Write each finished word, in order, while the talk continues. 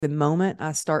the moment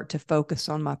I start to focus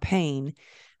on my pain,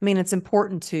 I mean, it's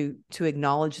important to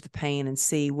acknowledge the pain and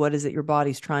see what is it your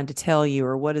body's trying to tell you,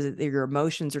 or what is it that your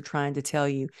emotions are trying to tell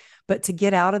you. But to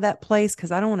get out of that place,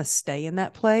 because I don't want to stay in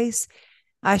that place,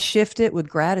 I shift it with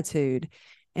gratitude.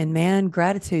 And man,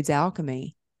 gratitude's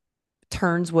alchemy,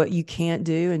 turns what you can't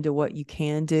do into what you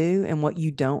can do, and what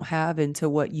you don't have into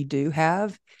what you do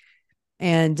have.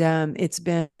 And it's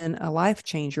been a life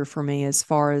changer for me, as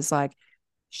far as like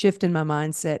shifting my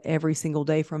mindset every single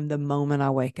day from the moment I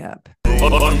wake up.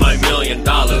 On my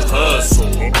 $1,000,000 hustle.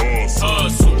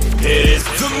 It's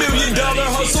the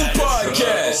 $1,000,000 Hustle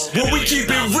Podcast, where we keep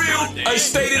it real, I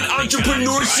stated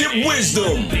entrepreneurship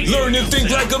wisdom. Learn to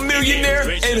think like a millionaire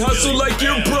and hustle like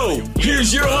you're broke.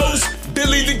 Here's your host,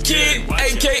 Billy the Kid,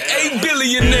 aka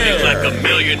Billionaire. Think like a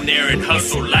millionaire and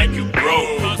hustle like you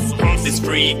broke. This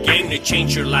free game to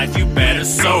change your life, you better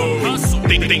so.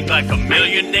 Think like a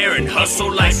millionaire and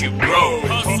hustle like you broke.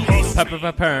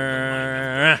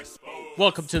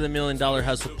 Welcome to the $1,000,000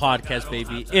 Hustle Podcast,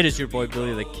 baby. It is your boy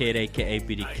Billy the Kid, aka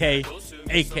BDK,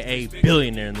 aka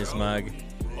Billionaire in this mug.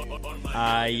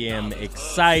 I am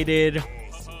excited.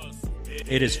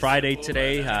 It is Friday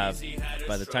today.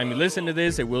 By the time you listen to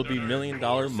this, it will be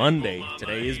 $1,000,000 Monday.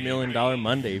 Today is $1,000,000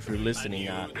 Monday if you're listening,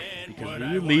 because we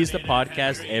release the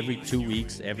podcast every 2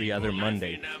 weeks, every other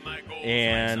Monday.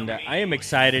 And I am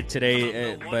excited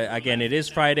today, but again, it is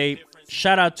Friday.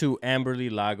 Shout out to Amberly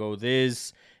Lago.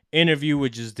 This interview we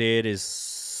just did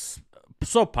is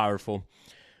so powerful.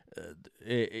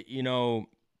 I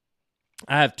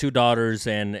have two daughters,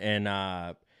 and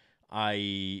I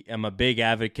am a big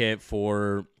advocate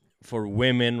for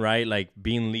women, right? Like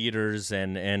being leaders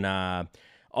and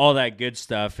all that good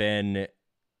stuff. And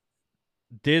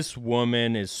this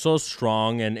woman is so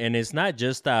strong, and it's not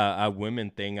just a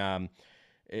women thing.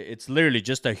 It's literally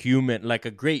just a human, like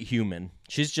a great human.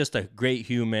 She's just a great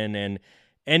human, and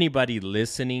anybody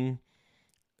listening,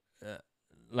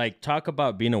 like, talk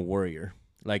about being a warrior.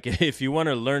 Like, if you want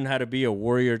to learn how to be a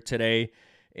warrior today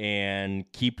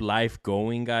and keep life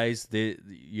going, guys,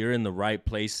 you're in the right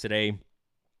place today.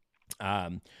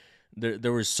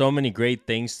 There were so many great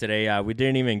things today. We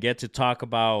didn't even get to talk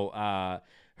about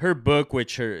her book,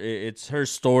 it's her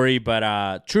story,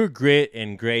 but True Grit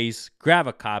and Grace. Grab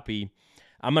a copy.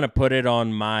 I'm going to put it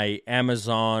on my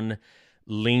Amazon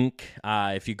link.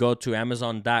 If you go to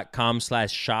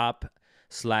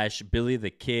amazon.com/shop/Billy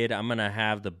the Kid, I'm going to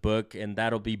have the book, and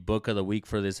that'll be book of the week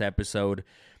for this episode.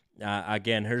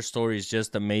 Again, her story is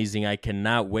just amazing. I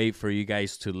cannot wait for you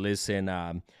guys to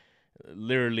listen.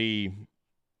 Literally,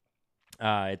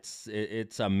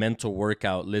 it's a mental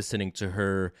workout listening to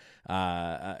her.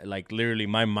 Like, literally,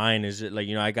 my mind is just, like,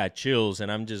 I got chills,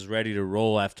 and I'm just ready to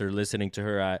roll after listening to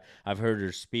her. I've heard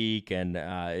her speak, and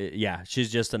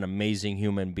she's just an amazing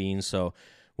human being. So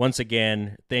once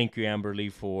again, thank you,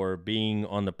 Amberly, for being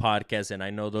on the podcast. And I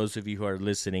know those of you who are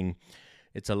listening,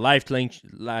 it's a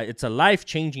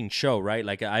life-changing show, right?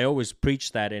 Like, I always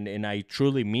preach that, and I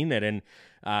truly mean it. And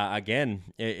again,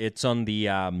 it's on the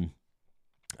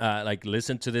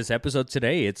listen to this episode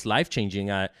today. It's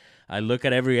life-changing. I look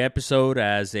at every episode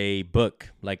as a book.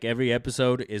 Like, every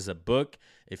episode is a book.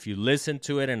 If you listen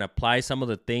to it and apply some of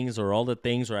the things, or all the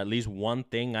things, or at least one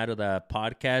thing out of the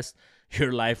podcast,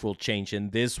 your life will change.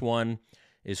 And this one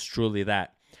is truly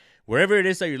that. Wherever it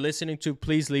is that you're listening to,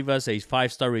 please leave us a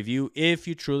 5-star review if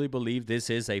you truly believe this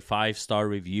is a 5-star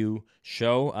review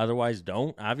show. Otherwise,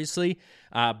 don't, obviously.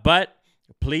 But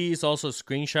please also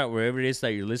screenshot wherever it is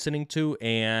that you're listening to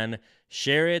and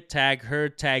share it, tag her,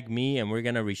 tag me, and we're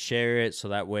going to reshare it so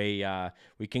that way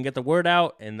we can get the word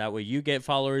out, and that way you get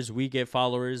followers, we get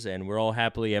followers, and we're all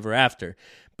happily ever after.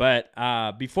 But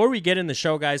before we get in the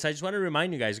show, guys, I just want to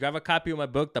remind you guys, grab a copy of my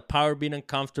book, The Power of Being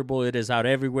Uncomfortable. It is out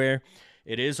everywhere.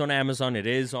 It is on Amazon. It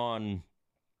is on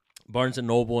Barnes &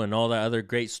 Noble and all the other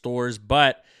great stores.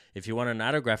 But if you want an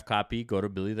autographed copy, go to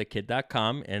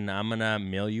billythekid.com, and I'm going to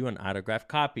mail you an autographed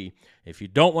copy. If you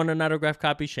don't want an autographed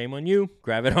copy, shame on you.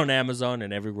 Grab it on Amazon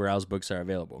and everywhere else books are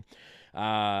available.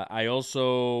 I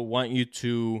also want you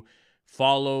to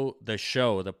follow the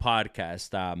show, the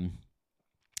podcast,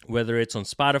 whether it's on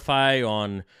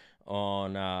Spotify,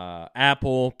 on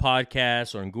Apple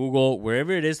Podcasts, or on Google,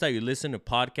 wherever it is that you listen to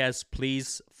podcasts,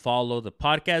 please follow the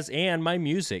podcast and my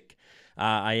music.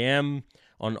 I am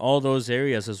on all those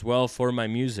areas as well for my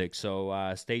music.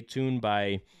 So stay tuned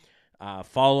by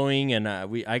following, and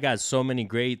I got so many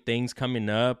great things coming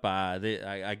up.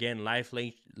 Again,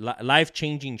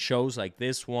 life-changing shows like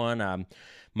this one,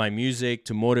 my music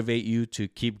to motivate you to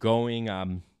keep going.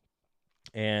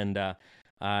 And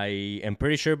I am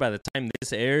pretty sure by the time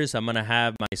this airs, I'm going to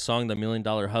have my song, The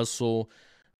 $1,000,000 Hustle,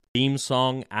 theme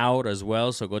song out as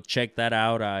well, so go check that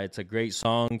out. It's a great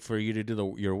song for you to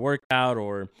do your workout,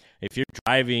 or if you're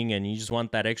driving and you just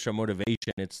want that extra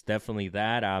motivation, it's definitely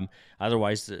that.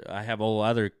 Otherwise, I have all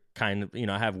other kind of,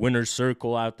 I have Winner's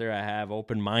Circle out there. I have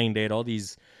Open Minded, all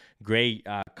these great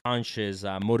conscious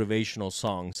motivational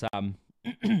songs.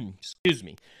 Excuse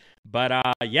me. But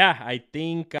yeah, I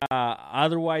think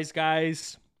otherwise,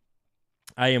 guys,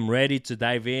 I am ready to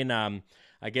dive in.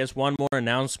 I guess one more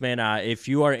announcement. If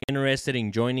you are interested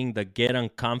in joining the Get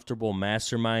Uncomfortable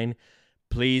Mastermind,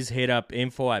 please hit up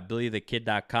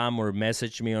info@billythekid.com or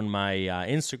message me on my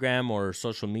Instagram or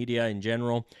social media in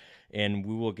general, and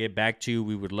we will get back to you.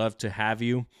 We would love to have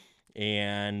you.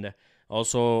 And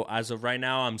also, as of right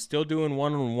now, I'm still doing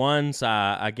one-on-ones.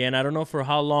 Again, I don't know for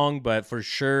how long, but for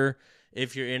sure,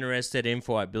 if you're interested,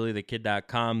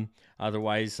 info@billythekid.com.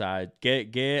 Otherwise,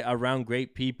 get around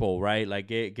great people, right? Like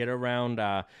get around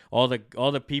all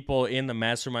the people in the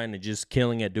mastermind and just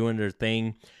killing it, doing their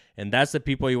thing. And that's the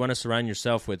people you want to surround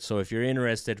yourself with. So if you're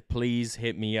interested, please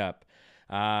hit me up.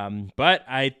 But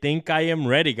I think I am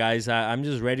ready, guys. I'm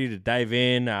just ready to dive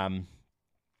in.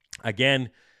 Again,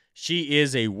 she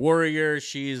is a warrior.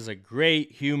 She is a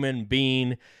great human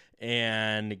being.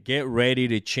 And get ready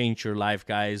to change your life,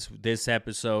 guys. This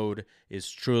episode is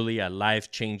truly a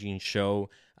life-changing show,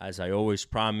 as I always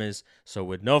promise. So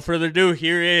with no further ado,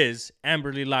 here is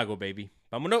Amberly Lago, baby.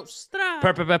 Vámonos.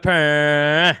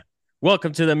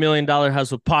 Welcome to the $1 Million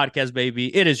Hustle Podcast,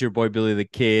 baby. It is your boy, Billy the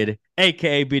Kid,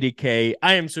 a.k.a. BDK.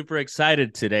 I am super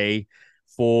excited today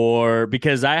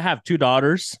because I have 2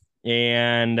 daughters,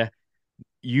 and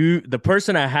the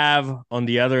person I have on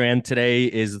the other end today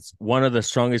is one of the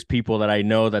strongest people that I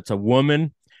know. That's a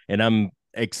woman, and I'm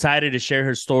excited to share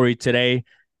her story today.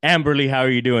 Amberly, how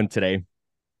are you doing today?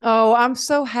 Oh, I'm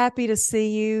so happy to see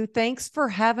you. Thanks for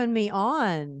having me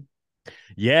on.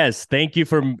 Yes, thank you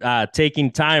for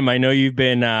taking time. I know you've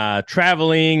been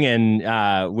traveling,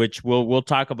 and which we'll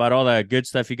talk about all the good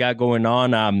stuff you got going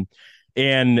on.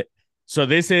 And so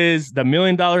this is the $1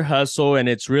 Million Hustle, and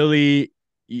it's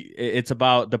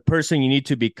about the person you need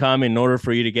to become in order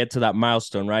for you to get to that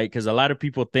milestone, right? Because a lot of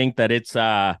people think that it's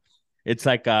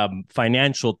like a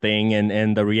financial thing,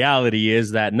 and the reality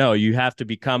is that no, you have to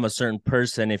become a certain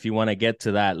person if you want to get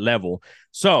to that level.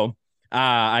 So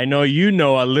I know you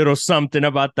know a little something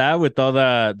about that with all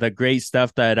the great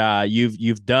stuff that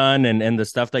you've done, and the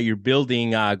stuff that you're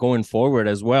building going forward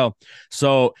as well.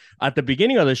 So at the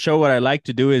beginning of the show, what I like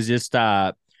to do is just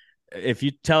if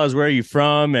you tell us where you're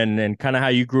from, and kind of how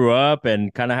you grew up,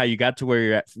 and kind of how you got to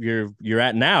where you're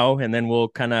at now, and then we'll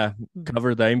kind of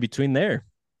cover the in between there.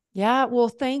 Yeah, well,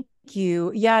 thank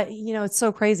you. Yeah, it's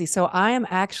so crazy. So I am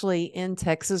actually in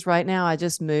Texas right now. I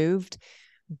just moved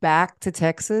back to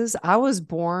Texas. I was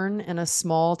born in a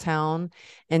small town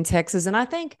in Texas, and I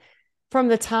think from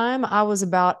the time I was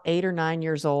about 8 or 9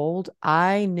 years old,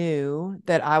 I knew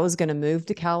that I was going to move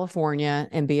to California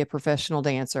and be a professional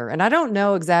dancer. And I don't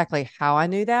know exactly how I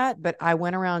knew that, but I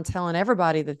went around telling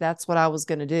everybody that that's what I was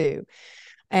going to do.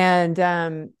 And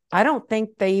I don't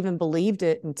think they even believed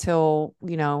it until,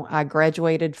 I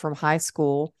graduated from high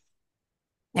school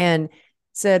and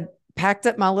packed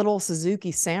up my little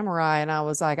Suzuki Samurai. And I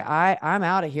was like, I'm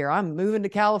out of here. I'm moving to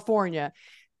California.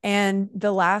 And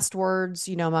the last words,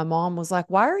 my mom was like,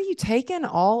 why are you taking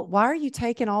all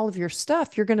of your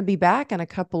stuff? You're going to be back in a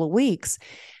couple of weeks.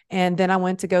 And then I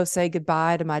went to go say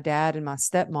goodbye to my dad and my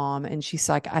stepmom. And she's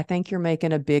like, I think you're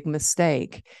making a big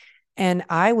mistake. And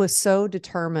I was so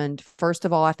determined. First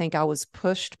of all, I think I was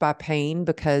pushed by pain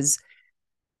because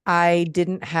I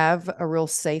didn't have a real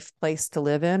safe place to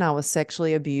live in. I was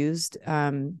sexually abused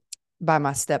by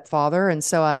my stepfather. And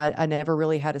so I never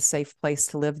really had a safe place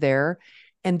to live there.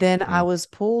 And then I was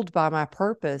pulled by my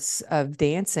purpose of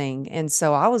dancing. And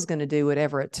so I was going to do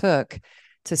whatever it took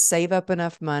to save up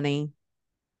enough money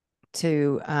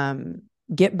to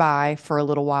get by for a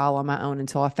little while on my own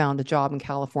until I found a job in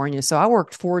California. So I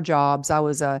worked 4 jobs. I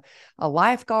was a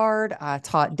lifeguard. I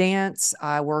taught dance.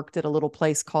 I worked at a little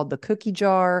place called the Cookie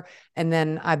Jar, and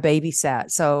then I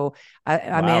babysat. So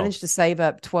I managed to save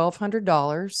up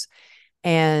 $1,200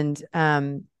 and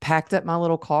packed up my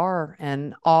little car,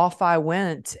 and off I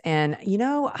went. And,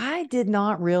 I did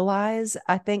not realize,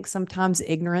 I think sometimes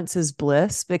ignorance is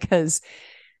bliss, because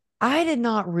I did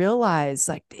not realize,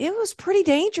 like, it was pretty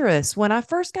dangerous. When I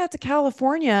first got to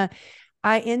California,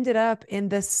 I ended up in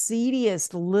the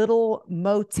seediest little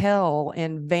motel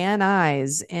in Van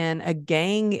Nuys in a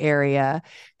gang area.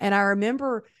 And I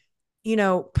remember,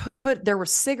 there were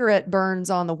cigarette burns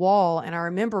on the wall. And I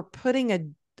remember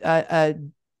putting a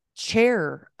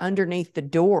chair underneath the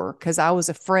door because I was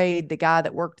afraid the guy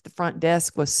that worked at the front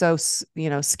desk was so,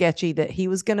 sketchy that he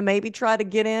was going to maybe try to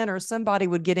get in or somebody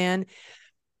would get in.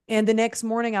 And the next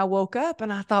morning I woke up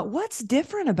and I thought, what's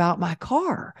different about my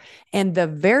car? And the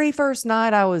very first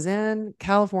night I was in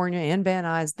California in Van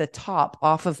Nuys, the top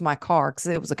off of my car, because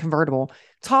it was a convertible,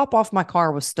 top off my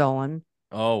car was stolen.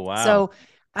 Oh, wow. So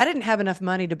I didn't have enough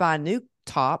money to buy a new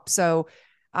top. So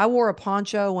I wore a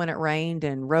poncho when it rained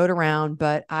and rode around,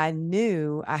 but I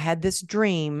knew I had this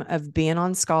dream of being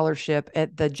on scholarship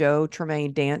at the Joe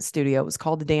Tremaine Dance Studio. It was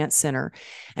called the Dance Center.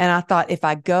 And I thought if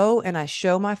I go and I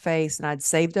show my face, and I'd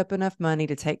saved up enough money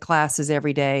to take classes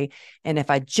every day, and if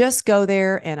I just go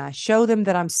there and I show them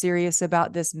that I'm serious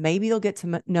about this, maybe they'll get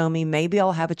to know me, maybe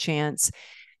I'll have a chance.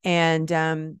 And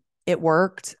it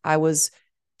worked. I was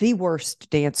the worst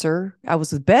dancer. I was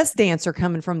the best dancer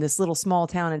coming from this little small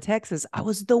town in Texas. I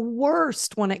was the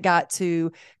worst when it got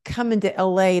to coming to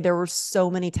LA. There were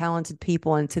so many talented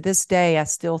people. And to this day, I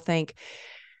still think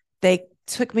they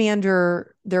took me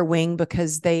under their wing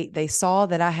because they saw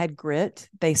that I had grit.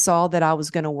 They saw that I was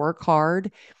going to work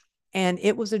hard. And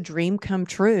it was a dream come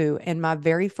true. And my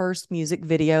very first music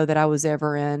video that I was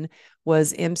ever in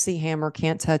was MC Hammer,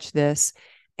 Can't Touch This.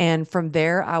 And from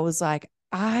there, I was like,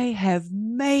 I have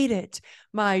made it.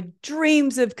 My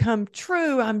dreams have come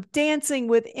true. I'm dancing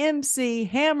with MC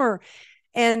Hammer.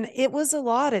 And it was a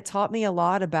lot. It taught me a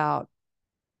lot about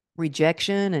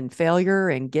rejection and failure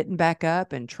and getting back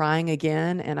up and trying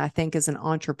again. And I think as an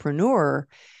entrepreneur,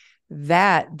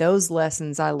 that those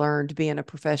lessons I learned being a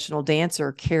professional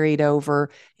dancer carried over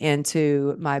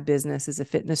into my business as a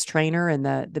fitness trainer and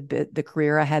the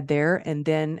career I had there. And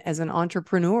then as an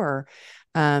entrepreneur,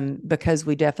 because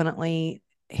we definitely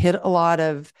hit a lot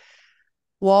of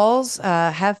walls,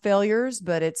 have failures,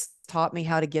 but it's taught me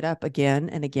how to get up again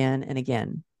and again and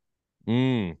again.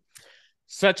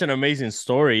 Such an amazing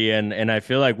story, and I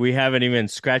feel like we haven't even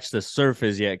scratched the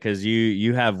surface yet because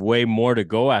you have way more to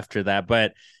go after that.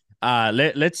 But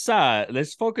let's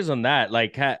focus on that.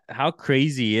 Like, how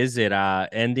crazy is it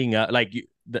ending up like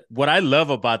what I love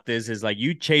about this is like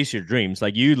you chase your dreams,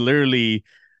 like you literally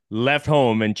left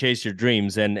home and chased your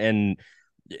dreams, and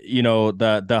you know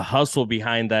the hustle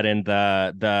behind that and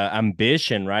the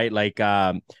ambition, right? Like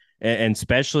and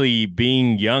especially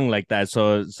being young like that.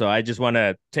 So I just want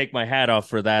to take my hat off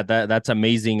for that. That's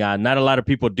amazing. Not a lot of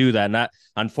people do that. Not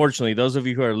unfortunately, those of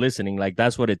you who are listening, like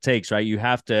that's what it takes, right? You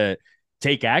have to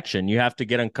take action. You have to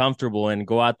get uncomfortable and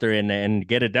go out there and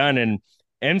get it done. And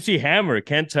MC Hammer,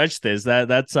 Can't Touch This.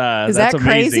 That's Is that's that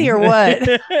crazy or what?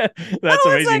 That's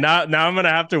amazing. Like, now I'm gonna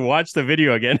have to watch the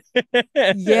video again.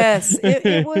 Yes,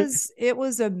 it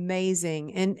was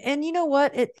amazing. And you know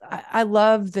what? I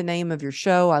love the name of your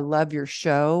show. I love your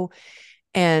show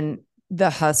and the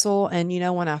hustle. And you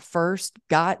know, when I first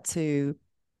got to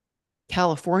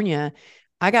California,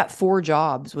 I got 4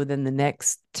 jobs within the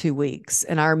next 2 weeks.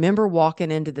 And I remember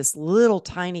walking into this little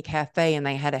tiny cafe and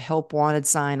they had a help wanted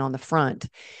sign on the front.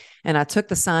 And I took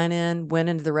the sign in, went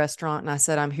into the restaurant, and I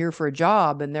said, I'm here for a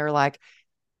job. And they're like,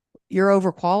 you're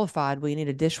overqualified. We need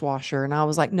a dishwasher. And I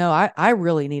was like, no, I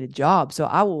really need a job. So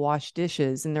I will wash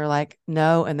dishes. And they're like,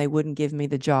 no. And they wouldn't give me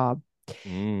the job.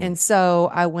 And so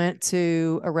I went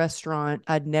to a restaurant.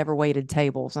 I'd never waited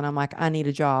tables. And I'm like, I need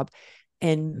a job.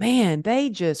 And man,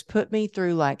 they just put me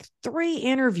through like 3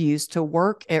 interviews to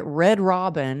work at Red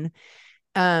Robin,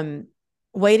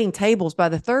 waiting tables. By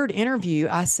the 3rd interview,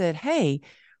 I said, hey,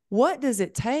 what does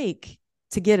it take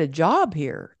to get a job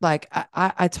here? Like,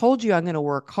 I told you I'm going to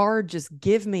work hard. Just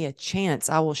give me a chance.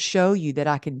 I will show you that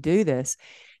I can do this.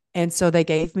 And so they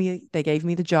gave me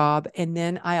the job. And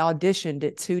then I auditioned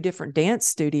at 2 different dance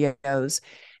studios.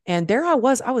 And there I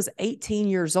was 18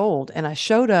 years old. And I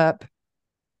showed up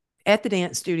at the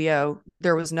dance studio.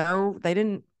 They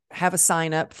didn't have a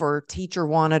sign up for teacher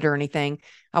wanted or anything.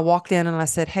 I walked in and I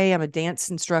said, hey, I'm a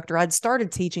dance instructor. I'd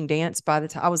started teaching dance by the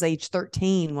time I was age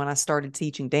 13 when I started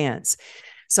teaching dance.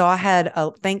 So I had,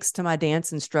 thanks to my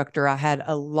dance instructor, I had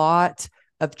a lot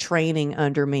of training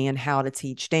under me in how to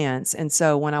teach dance. And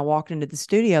so when I walked into the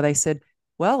studio, they said,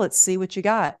 well, let's see what you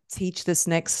got. Teach this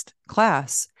next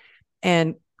class.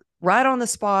 And right on the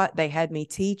spot, they had me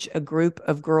teach a group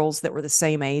of girls that were the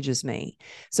same age as me.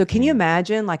 So can you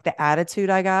imagine like the attitude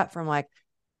I got from like,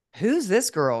 who's this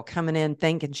girl coming in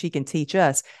thinking she can teach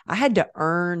us? I had to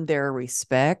earn their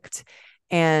respect.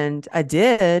 And I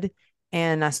did.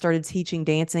 And I started teaching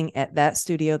dancing at that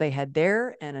studio they had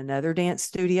there and another dance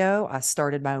studio. I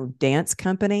started my own dance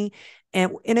company.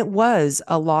 And it was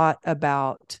a lot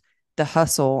about the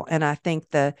hustle. And I think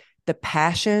the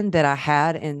passion that I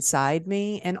had inside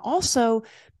me. And also,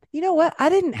 you know what? I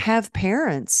didn't have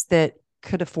parents that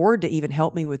could afford to even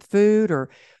help me with food, or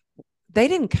they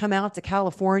didn't come out to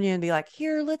California and be like,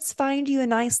 here, let's find you a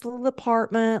nice little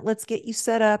apartment. Let's get you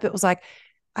set up. It was like,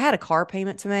 I had a car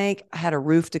payment to make. I had a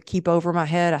roof to keep over my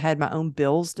head. I had my own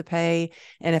bills to pay.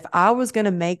 And if I was going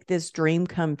to make this dream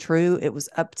come true, it was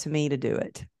up to me to do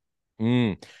it.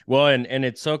 Well, and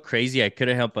it's so crazy. I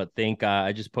couldn't help but think.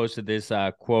 I just posted this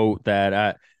quote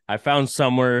that I found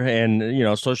somewhere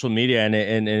in social media, and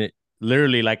it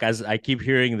literally, like, as I keep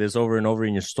hearing this over and over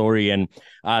in your story, and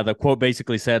the quote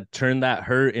basically said, "Turn that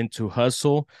hurt into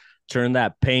hustle, turn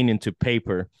that pain into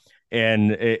paper."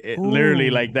 And it literally,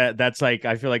 like, that's like,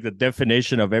 I feel like the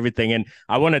definition of everything. And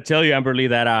I want to tell you, Amberly,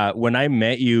 that when I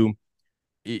met you,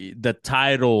 the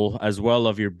title as well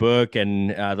of your book, and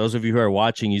those of you who are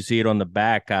watching, you see it on the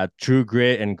back, True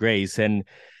Grit and Grace. And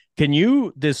can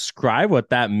you describe what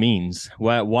that means?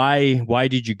 Why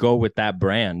did you go with that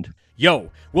brand?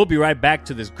 Yo, we'll be right back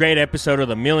to this great episode of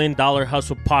the $1 Million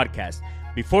Hustle podcast.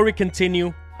 Before we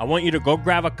continue, I want you to go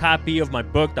grab a copy of my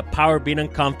book, The Power of Being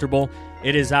Uncomfortable.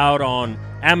 It is out on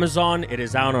Amazon. It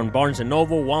is out on Barnes &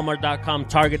 Noble, Walmart.com,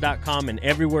 Target.com, and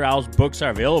everywhere else books are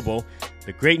available.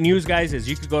 The great news, guys, is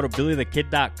you could go to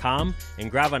BillyTheKid.com and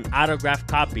grab an autographed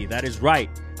copy. That is right.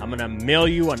 I'm going to mail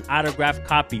you an autographed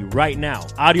copy right now.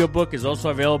 Audiobook is also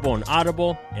available on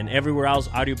Audible, and everywhere else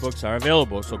audiobooks are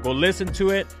available. So go listen to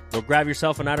it. Go grab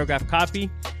yourself an autographed copy,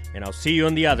 and I'll see you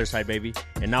on the other side, baby.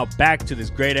 And now back to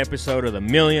this great episode of the $1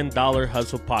 Million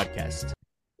Hustle podcast.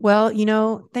 Well,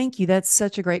 thank you. That's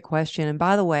such a great question. And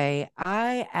by the way,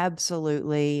 I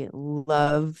absolutely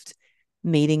loved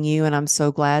meeting you, and I'm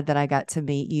so glad that I got to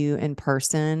meet you in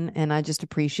person. And I just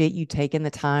appreciate you taking the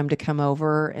time to come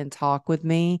over and talk with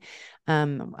me.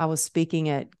 I was speaking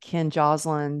at Ken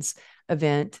Joslin's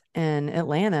event in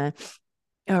Atlanta.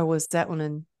 Or was that one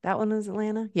in that one is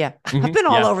Atlanta? Yeah. I've been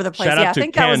all over the place. I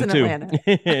think Ken, that was in too.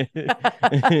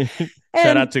 Atlanta.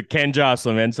 Shout out to Ken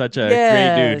Joslin, man. Such a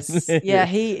great dude. Yeah,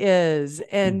 he is.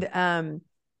 And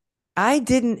I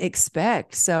didn't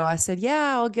expect. So I said,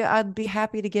 yeah, I'd be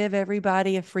happy to give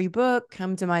everybody a free book.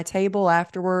 Come to my table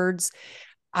afterwards.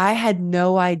 I had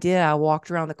no idea. I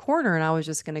walked around the corner and I was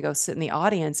just going to go sit in the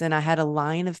audience, and I had a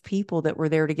line of people that were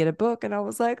there to get a book. And I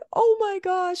was like, oh my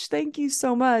gosh, thank you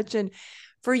so much. And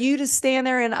for you to stand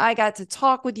there, and I got to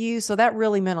talk with you. So that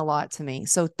really meant a lot to me.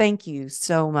 So thank you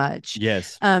so much.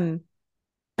 Yes. And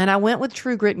I went with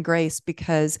True Grit and Grace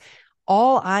because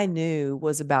all I knew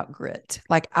was about grit.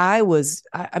 Like I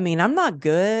mean, I'm not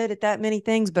good at that many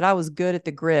things, but I was good at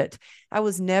the grit. I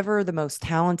was never the most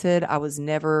talented. I was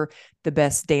never the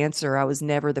best dancer. I was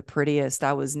never the prettiest.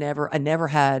 I never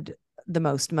had the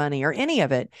most money or any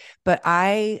of it, but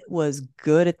I was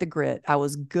good at the grit. I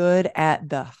was good at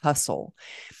the hustle.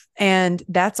 And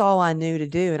that's all I knew to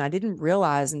do. And I didn't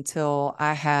realize until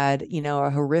I had, a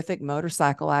horrific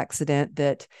motorcycle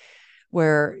accident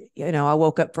where, I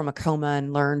woke up from a coma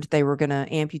and learned they were going to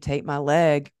amputate my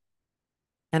leg.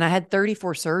 And I had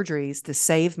 34 surgeries to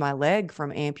save my leg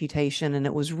from amputation. And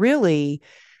it was really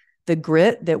the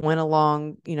grit that went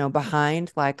along,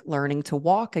 behind, like learning to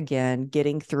walk again,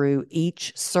 getting through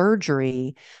each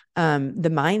surgery,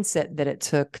 the mindset that it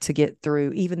took to get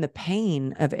through even the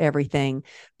pain of everything.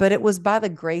 But it was by the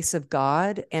grace of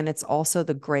God. And it's also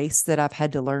the grace that I've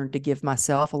had to learn to give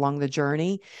myself along the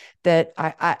journey, that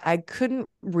I couldn't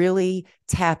really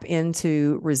tap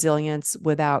into resilience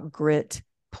without grit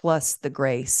plus the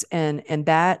grace. And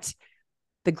that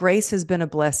the grace has been a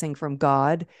blessing from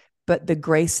God. But the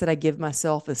grace that I give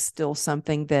myself is still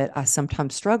something that I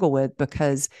sometimes struggle with,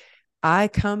 because I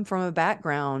come from a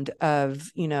background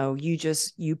of,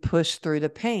 you push through the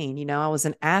pain. I was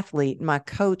an athlete. My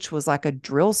coach was like a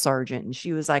drill sergeant, and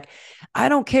she was like, I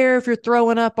don't care if you're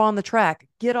throwing up on the track,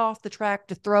 get off the track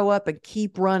to throw up and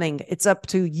keep running. It's up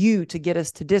to you to get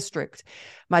us to district.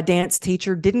 My dance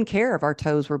teacher didn't care if our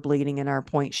toes were bleeding in our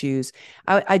point shoes.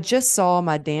 I just saw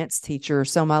my dance teacher.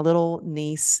 So my little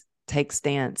niece takes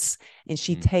dance, and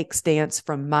she takes dance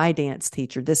from my dance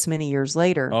teacher this many years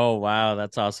later. Oh, wow.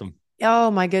 That's awesome.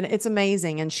 Oh my goodness. It's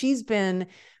amazing. And she's been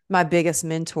my biggest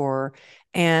mentor.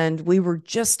 And we were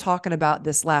just talking about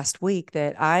this last week,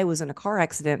 that I was in a car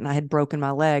accident and I had broken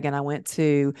my leg, and I went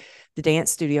to the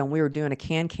dance studio and we were doing a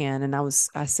can. And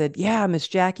I said, yeah, Miss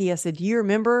Jackie, I said, do you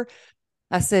remember?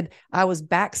 I said, I was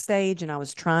backstage and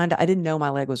I didn't know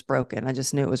my leg was broken. I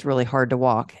just knew it was really hard to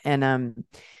walk. And,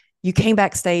 you came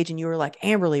backstage and you were like,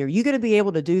 Amberly, are you going to be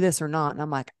able to do this or not? And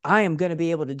I'm like, I am going to be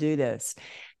able to do this.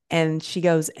 And she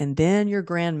goes, and then your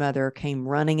grandmother came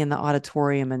running in the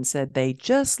auditorium and said, they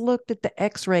just looked at the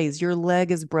x-rays. Your leg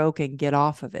is broken. Get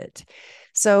off of it.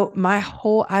 So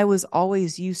I was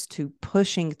always used to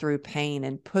pushing through pain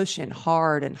and pushing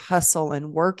hard and hustle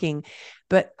and working.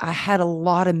 But I had a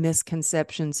lot of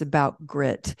misconceptions about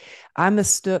grit. I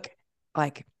mistook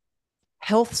like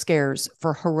health scares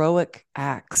for heroic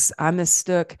acts. I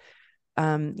mistook,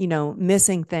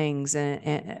 missing things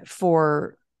and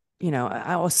for,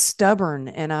 I was stubborn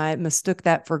and I mistook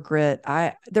that for grit.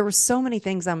 There were so many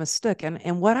things I mistook.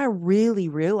 And what I really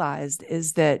realized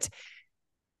is that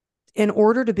in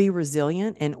order to be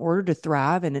resilient, in order to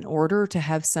thrive, and in order to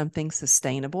have something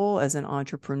sustainable as an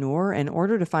entrepreneur, in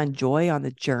order to find joy on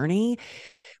the journey,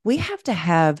 we have to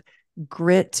have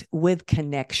grit with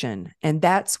connection. And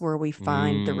that's where we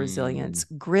find the resilience.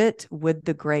 Grit with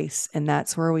the grace. And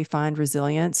that's where we find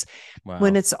resilience. Wow.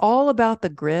 When it's all about the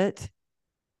grit,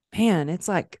 man, it's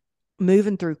like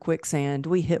moving through quicksand.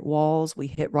 We hit walls, we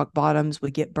hit rock bottoms,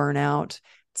 we get burnout.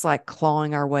 It's like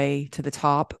clawing our way to the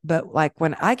top. But like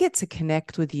when I get to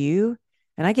connect with you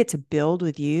and I get to build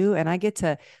with you and I get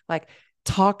to like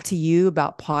talk to you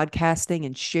about podcasting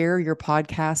and share your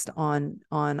podcast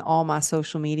on all my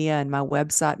social media and my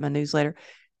website, my newsletter,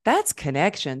 that's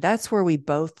connection. That's where we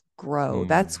both grow.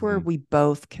 That's where we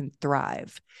both can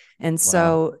thrive. And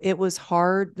so it was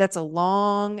hard. That's a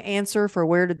long answer for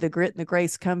where did the grit and the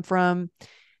grace come from.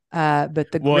 But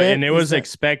the grit, and it was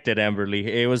expected, Amberly.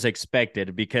 It was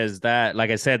expected because that, like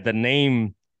I said, the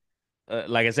name,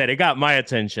 like I said, it got my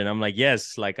attention. I'm like,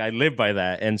 yes, like I live by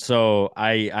that. And so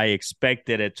I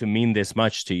expected it to mean this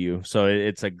much to you. So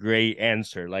it's a great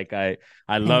answer. Like I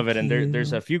love it. And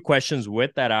there's a few questions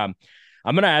with that. I'm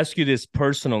going to ask you this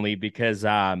personally because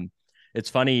it's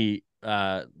funny.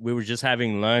 We were just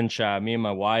having lunch, me and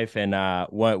my wife, and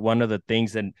one of the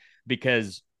things, and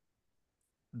because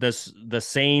the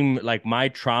same, like my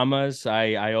traumas,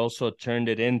 I also turned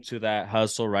it into that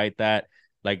hustle, right? That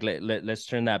like let's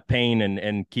turn that pain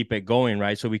and keep it going,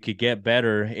 right? So we could get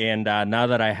better. And now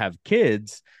that I have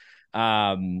kids,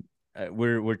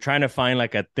 we're trying to find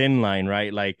like a thin line,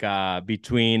 right? Like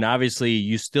between, obviously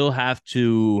you still have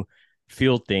to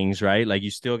feel things, right? Like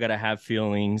you still got to have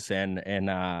feelings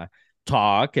and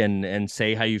talk and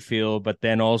say how you feel, but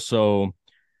then also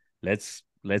let's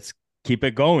keep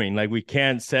it going. Like we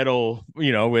can't settle,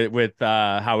 with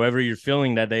however you're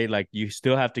feeling that day. Like you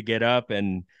still have to get up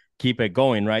and keep it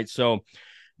going, right? So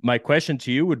my question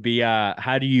to you would be, how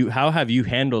have you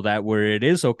handled that, where it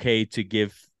is okay to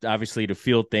give, obviously to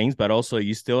feel things, but also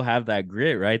you still have that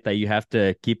grit, right? That you have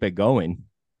to keep it going.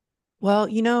 Well,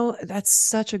 that's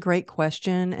such a great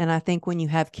question. And I think when you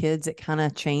have kids, it kind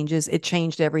of changes. It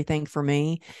changed everything for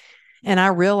me. And I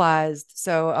realized,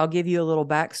 so I'll give you a little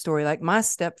backstory. Like my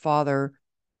stepfather,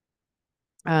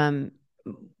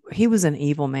 he was an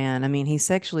evil man. I mean, he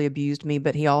sexually abused me,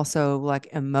 but he also like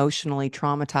emotionally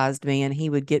traumatized me. And he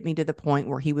would get me to the point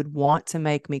where he would want to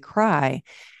make me cry.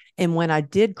 And when I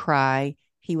did cry,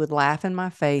 he would laugh in my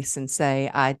face and say,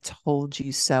 I told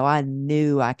you so. I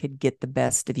knew I could get the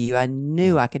best of you. I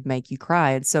knew I could make you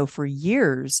cry. And so for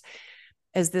years,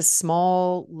 as this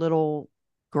small little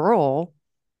girl,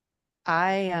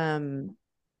 oops,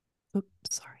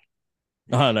 sorry.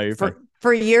 Oh, no, you're fine.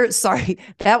 For years, sorry,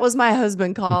 that was my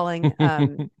husband calling.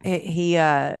 He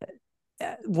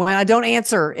when I don't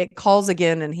answer, it calls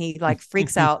again, and he like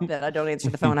freaks out that I don't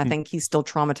answer the phone. I think he's still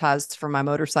traumatized from my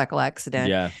motorcycle accident.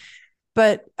 Yeah.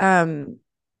 But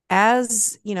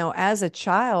as as a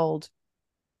child,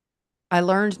 I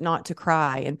learned not to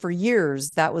cry. And for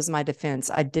years, that was my defense.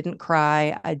 I didn't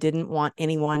cry. I didn't want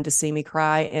anyone to see me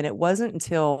cry. And it wasn't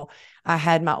until I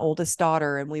had my oldest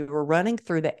daughter and we were running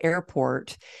through the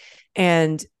airport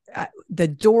and the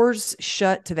doors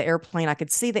shut to the airplane. I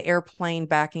could see the airplane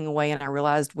backing away and I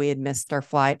realized we had missed our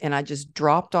flight. And I just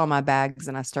dropped all my bags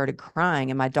and I started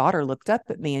crying. And my daughter looked up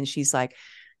at me and she's like,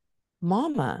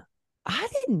 Mama, I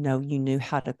didn't know you knew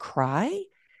how to cry.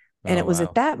 And it was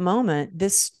at that moment,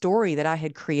 this story that I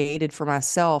had created for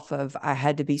myself of I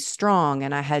had to be strong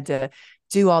and I had to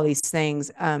do all these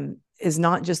things is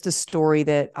not just a story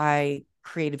that I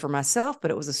created for myself,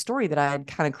 but it was a story that I had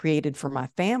kind of created for my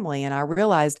family. And I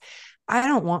realized I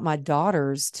don't want my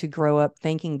daughters to grow up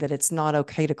thinking that it's not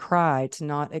okay to cry, to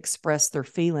not express their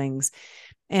feelings.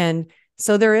 And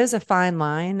so there is a fine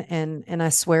line, and I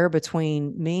swear,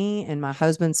 between me and my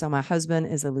husband. So my husband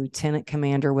is a lieutenant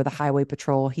commander with a highway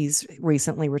patrol. He's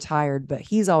recently retired, but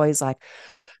he's always like,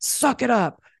 suck it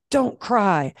up. Don't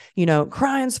cry.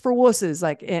 Crying's for wusses.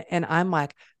 Like, and I'm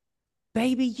like,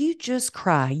 baby, you just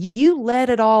cry. You let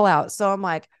it all out. So I'm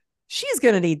like, she's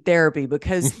going to need therapy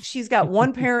because she's got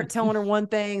one parent telling her one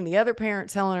thing, the other parent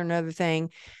telling her another thing.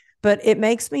 But it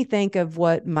makes me think of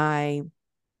what my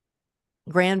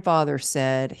grandfather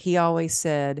said. He always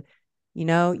said, you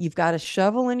know, you've got a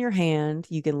shovel in your hand.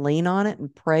 You can lean on it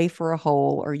and pray for a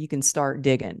hole, or you can start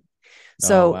digging. Oh,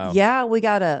 So, wow. yeah, we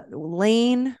got to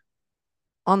lean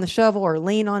on the shovel or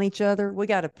lean on each other. We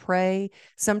got to pray.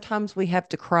 Sometimes we have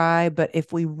to cry, but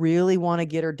if we really want to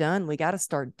get her done, we got to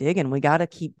start digging. We got to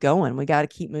keep going. We got to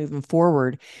keep moving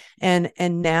forward. And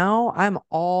now I'm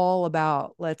all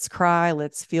about let's cry,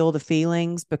 let's feel the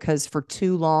feelings, because for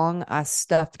too long I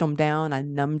stuffed them down, I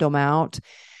numbed them out.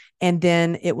 And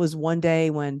then it was one day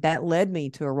when that led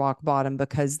me to a rock bottom,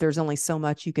 because there's only so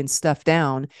much you can stuff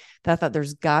down. That I thought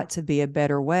there's got to be a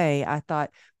better way. I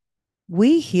thought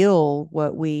we heal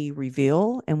what we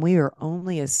reveal, and we are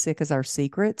only as sick as our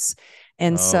secrets.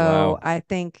 And Oh, so wow. I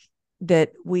think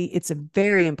that it's a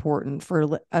very important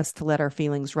for us to let our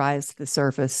feelings rise to the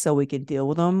surface so we can deal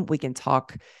with them. We can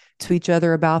talk to each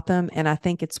other about them. And I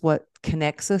think it's what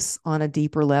connects us on a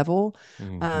deeper level.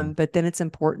 Hmm. But then it's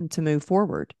important to move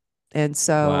forward. And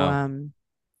so, Wow.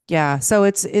 yeah, so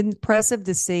it's impressive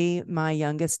to see my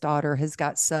youngest daughter has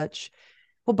got such,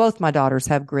 well, both my daughters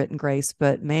have grit and grace,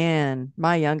 but man,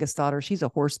 my youngest daughter, she's a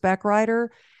horseback rider,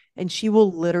 and she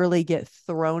will literally get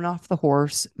thrown off the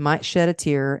horse, might shed a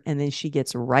tear, and then she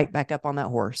gets right back up on that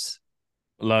horse.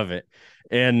 Love it.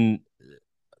 And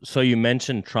so you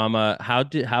mentioned trauma. How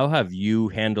have you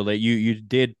handled it? You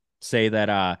did say that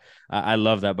I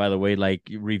love that, by the way, like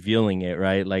revealing it,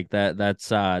 right? Like that's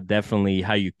definitely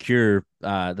how you cure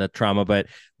the trauma. But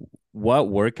what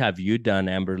work have you done,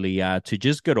 Amberly, to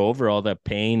just get over all the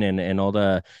pain and all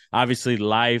the, obviously,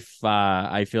 life,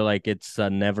 I feel like it's a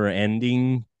never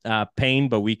ending pain,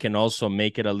 but we can also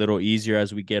make it a little easier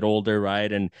as we get older,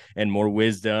 right? And more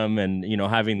wisdom, and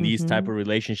having these type Mm-hmm. of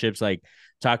relationships, like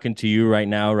talking to you right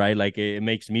now, right? Like it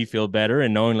makes me feel better,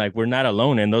 and knowing like we're not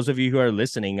alone. And those of you who are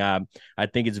listening, I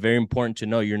think it's very important to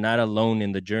know you're not alone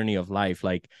in the journey of life.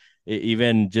 Like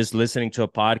even just listening to a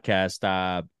podcast,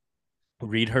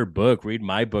 read her book, read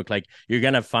my book, like you're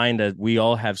gonna find that we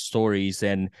all have stories.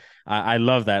 And I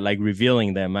love that, like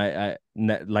revealing them.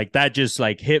 Like that just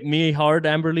like hit me hard,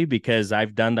 Amberly, because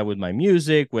I've done that with my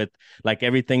music, with like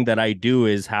everything that I do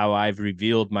is how I've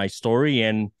revealed my story.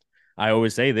 And I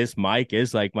always say this mic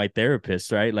is like my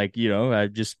therapist, right? Like,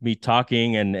 just me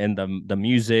talking and the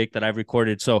music that I've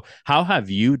recorded. So how have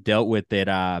you dealt with it?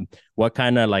 What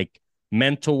kind of like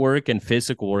mental work and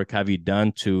physical work have you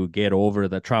done to get over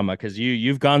the trauma? Because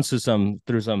you've gone through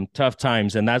some tough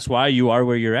times, and that's why you are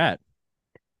where you're at.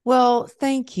 Well,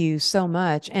 thank you so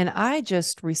much. And I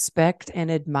just respect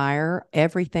and admire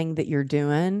everything that you're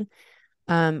doing.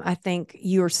 I think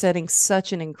you're setting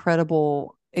such an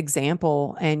incredible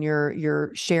example, and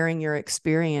you're sharing your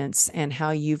experience and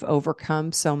how you've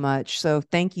overcome so much. So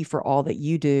thank you for all that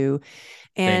you do.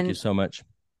 Thank you And so much.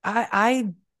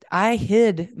 I I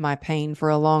hid my pain for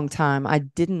a long time. I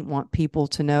didn't want people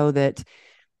to know that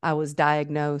I was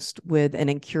diagnosed with an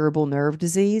incurable nerve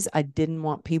disease. I didn't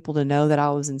want people to know that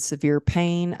I was in severe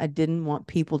pain. I didn't want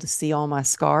people to see all my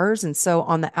scars. And so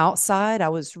on the outside, I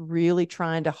was really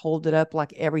trying to hold it up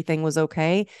like everything was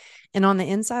okay. And on the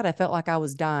inside, I felt like I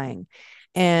was dying.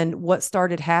 And what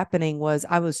started happening was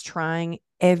I was trying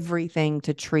everything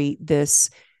to treat this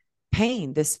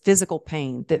pain, this physical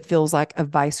pain that feels like a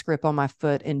vice grip on my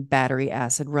foot and battery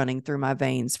acid running through my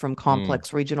veins from Mm,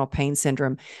 complex regional pain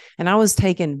syndrome. And I was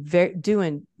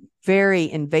doing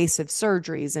very invasive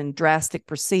surgeries and drastic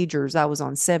procedures. I was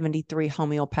on 73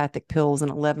 homeopathic pills and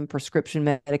 11 prescription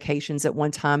medications at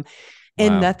one time,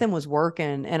 and wow. nothing was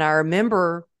working. And I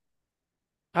remember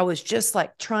I was just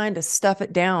like trying to stuff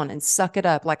it down and suck it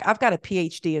up. Like I've got a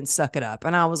PhD in suck it up.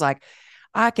 And I was like,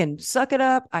 I can suck it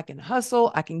up. I can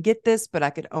hustle. I can get this, but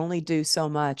I could only do so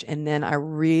much. And then I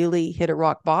really hit a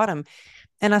rock bottom,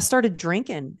 and I started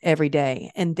drinking every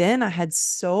day. And then I had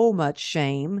so much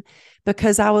shame,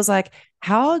 because I was like,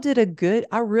 I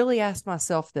really asked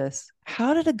myself this,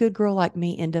 how did a good girl like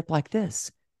me end up like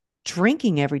this?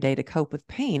 Drinking every day to cope with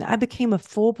pain. I became a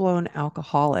full blown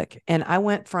alcoholic, and I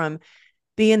went from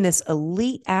being this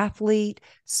elite athlete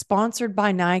sponsored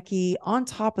by Nike on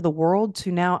top of the world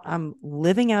to now I'm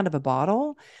living out of a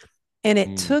bottle. And it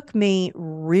Mm, took me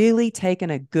really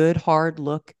taking a good hard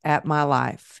look at my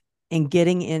life and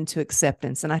getting into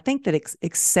acceptance. And I think that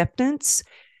acceptance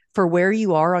for where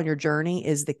you are on your journey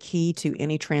is the key to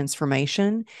any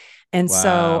transformation. And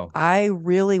so wow. I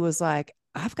really was like,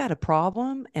 I've got a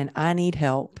problem and I need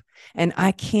help. And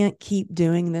I can't keep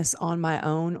doing this on my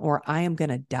own or I am going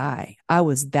to die. I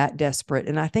was that desperate.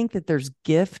 And I think that there's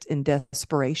gift in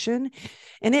desperation.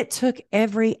 And it took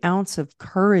every ounce of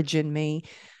courage in me.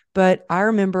 But I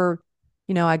remember,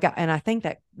 and I think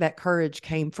that that courage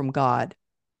came from God.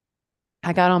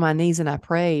 I got on my knees and I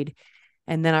prayed.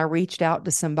 And then I reached out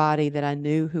to somebody that I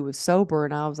knew who was sober.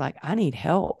 And I was like, I need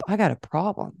help. I got a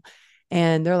problem.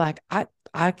 And they're like,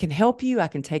 I can help you. I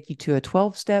can take you to a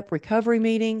 12-step recovery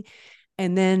meeting.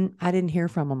 And then I didn't hear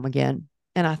from them again.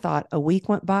 And I thought a week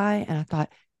went by and I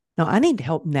thought, no, I need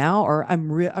help now or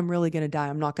I'm really going to die.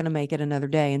 I'm not going to make it another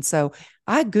day. And so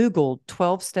I Googled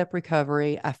 12-step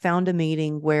recovery. I found a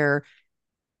meeting where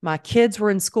my kids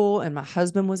were in school and my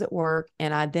husband was at work.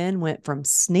 And I then went from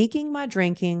sneaking my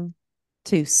drinking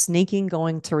to sneaking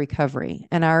going to recovery.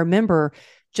 And I remember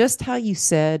just how you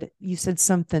said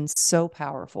something so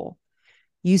powerful.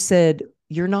 You said,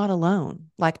 you're not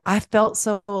alone. Like I felt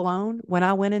so alone when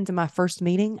I went into my first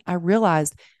meeting. I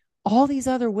realized all these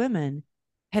other women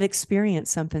had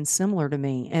experienced something similar to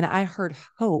me. And I heard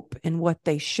hope in what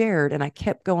they shared and I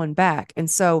kept going back. And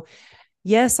so,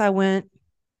 yes, I went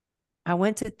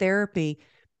to therapy,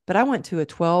 but I went to a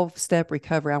 12-step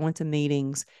recovery. I went to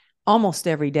meetings almost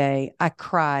every day. I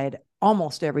cried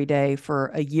almost every day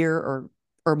for a year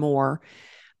or more.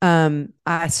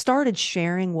 I started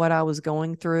sharing what I was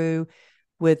going through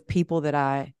with people that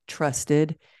I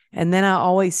trusted. And then I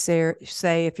always say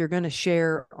if you're going to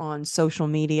share on social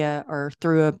media or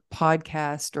through a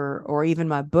podcast or even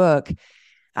my book,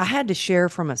 I had to share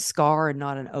from a scar and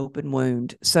not an open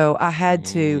wound. So I had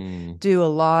to do a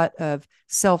lot of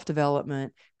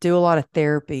self-development, do a lot of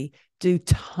therapy, do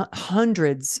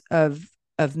hundreds of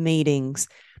meetings.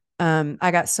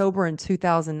 I got sober in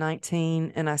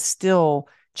 2019 and I still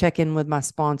check in with my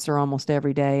sponsor almost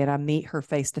every day and I meet her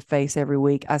face to face every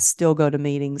week. I still go to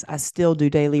meetings. I still do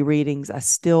daily readings. I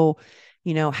still,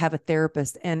 have a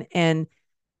therapist and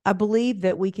I believe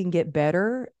that we can get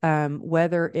better,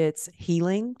 whether it's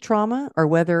healing trauma or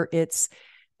whether it's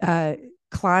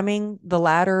climbing the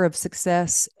ladder of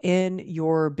success in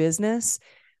your business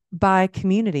by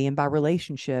community and by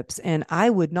relationships. And I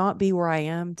would not be where I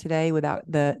am today without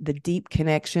the deep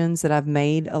connections that I've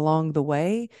made along the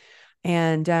way.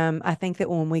 And I think that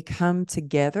when we come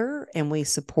together and we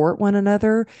support one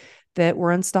another, that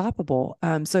we're unstoppable.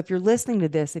 So if you're listening to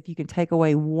this, if you can take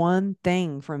away one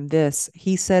thing from this,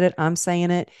 he said it, I'm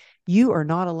saying it, you are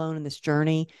not alone in this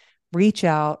journey. Reach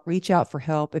out for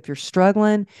help. If you're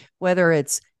struggling, whether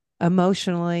it's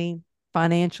emotionally,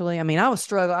 financially, I mean, I was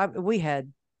struggling. We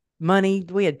had money.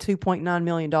 We had $2.9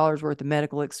 million worth of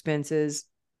medical expenses,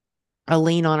 a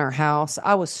lien on our house.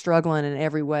 I was struggling in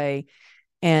every way.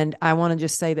 And I want to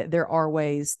just say that there are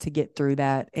ways to get through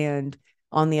that. And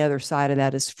on the other side of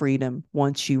that is freedom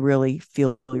once you really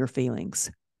feel your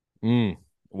feelings.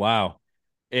 Wow.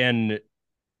 And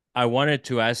I wanted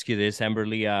to ask you this,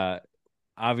 Amberly.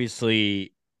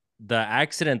 Obviously, the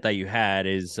accident that you had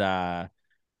is, I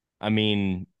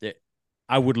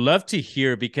would love to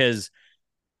hear because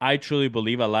I truly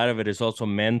believe a lot of it is also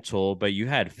mental, but you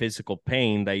had physical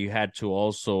pain that you had to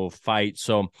also fight.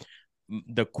 So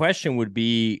the question would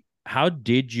be, how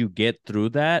did you get through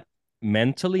that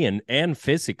mentally and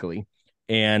physically?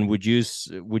 And would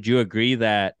you agree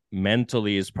that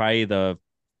mentally is probably the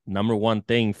number one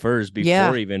thing first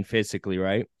before even physically,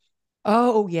 right?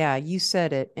 Oh yeah, you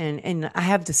said it. And I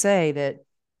have to say that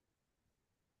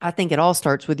I think it all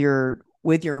starts with your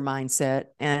mindset.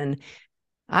 And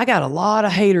I got a lot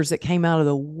of haters that came out of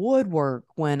the woodwork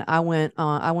when I went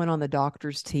on the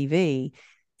doctor's TV.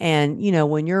 And,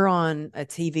 when you're on a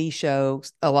TV show,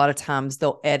 a lot of times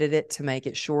they'll edit it to make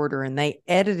it shorter. And they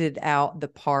edited out the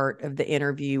part of the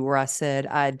interview where I said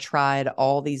I'd tried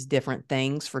all these different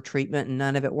things for treatment and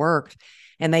none of it worked.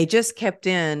 And they just kept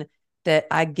in that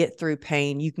I get through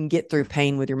pain. You can get through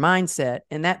pain with your mindset.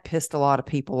 And that pissed a lot of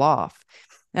people off.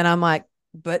 And I'm like,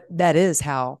 but that is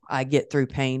how I get through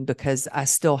pain because I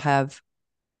still have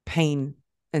pain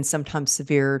and sometimes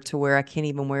severe to where I can't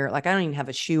even wear, like I don't even have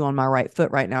a shoe on my right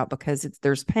foot right now because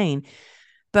there's pain.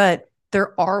 But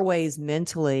there are ways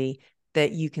mentally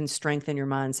that you can strengthen your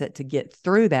mindset to get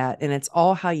through that. And it's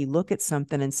all how you look at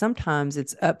something. And sometimes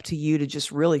it's up to you to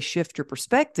just really shift your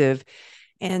perspective.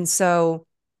 And so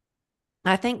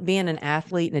I think being an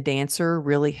athlete and a dancer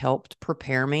really helped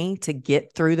prepare me to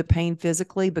get through the pain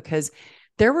physically because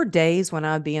there were days when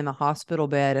I'd be in the hospital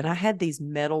bed and I had these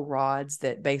metal rods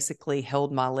that basically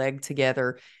held my leg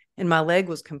together and my leg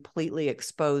was completely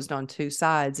exposed on two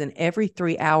sides. And every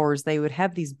 3 hours they would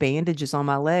have these bandages on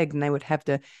my leg and they would have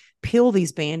to peel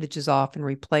these bandages off and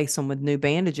replace them with new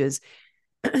bandages.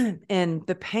 And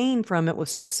the pain from it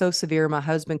was so severe. My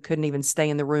husband couldn't even stay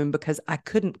in the room because I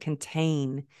couldn't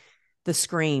contain the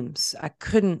screams. I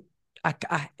couldn't,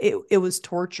 it was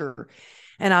torture.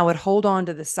 And I would hold on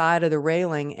to the side of the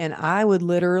railing and I would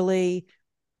literally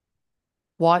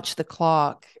watch the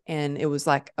clock. And it was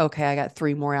like, okay, I got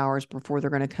 3 more hours before they're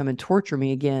going to come and torture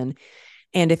me again.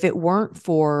 And if it weren't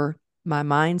for my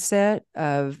mindset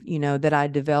of, that I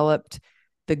developed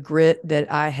the grit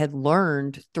that I had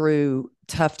learned through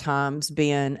tough times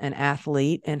being an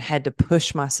athlete and had to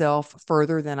push myself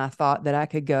further than I thought that I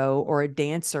could go, or a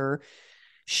dancer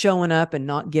showing up and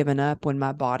not giving up when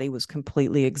my body was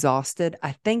completely exhausted.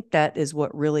 I think that is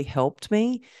what really helped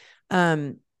me.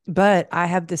 But I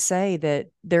have to say that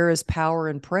there is power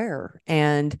in prayer,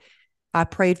 and I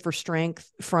prayed for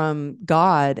strength from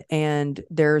God, and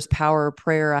there's power of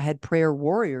prayer. I had prayer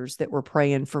warriors that were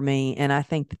praying for me. And I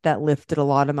think that that lifted a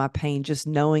lot of my pain, just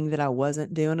knowing that I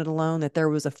wasn't doing it alone, that there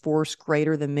was a force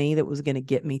greater than me that was going to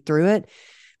get me through it.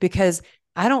 Because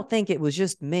I don't think it was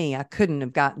just me. I couldn't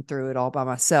have gotten through it all by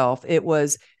myself. It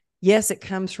was, yes, it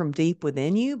comes from deep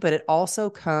within you, but it also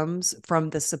comes from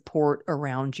the support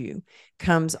around you,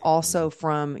 comes also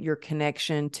from your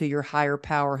connection to your higher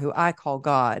power, who I call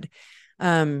God.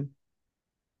 Um,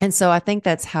 and so I think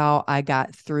that's how I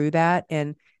got through that.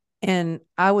 And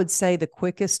I would say the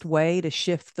quickest way to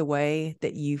shift the way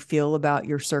that you feel about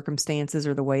your circumstances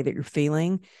or the way that you're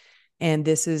feeling, and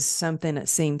this is something that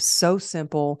seems so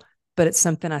simple, but it's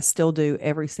something I still do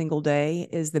every single day,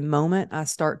 is the moment I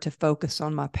start to focus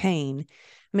on my pain.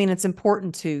 I mean, it's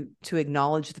important to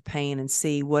acknowledge the pain and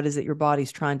see what is it your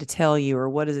body's trying to tell you, or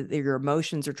what is it that your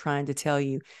emotions are trying to tell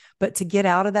you. But to get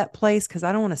out of that place, because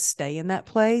I don't want to stay in that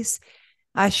place,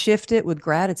 I shift it with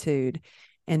gratitude.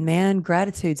 And man,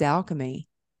 gratitude's alchemy,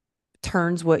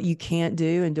 turns what you can't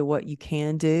do into what you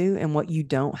can do, and what you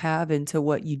don't have into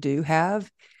what you do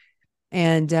have.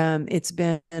 And it's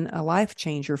been a life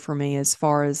changer for me, as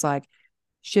far as like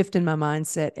shifting my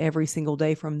mindset every single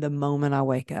day from the moment I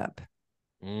wake up.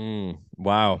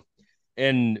 Wow.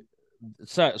 And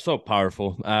so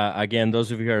powerful. Again,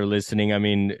 those of you who are listening, I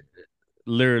mean,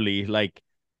 literally, like,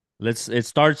 it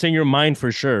starts in your mind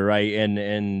for sure, right?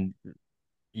 And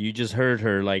you just heard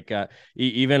her, like,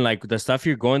 even like the stuff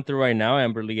you're going through right now,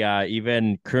 Amberly,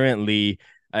 even currently,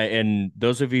 and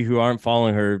those of you who aren't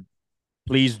following her,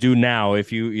 please do now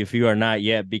if you are not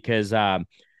yet, because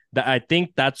I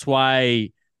think that's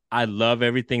why I love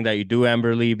everything that you do,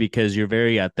 Amberly, because you're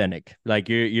very authentic. Like,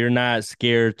 you're not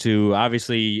scared to,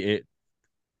 obviously,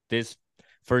 this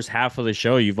first half of the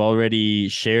show, you've already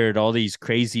shared all these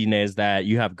craziness that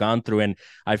you have gone through, and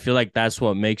I feel like that's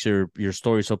what makes your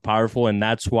story so powerful, and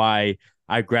that's why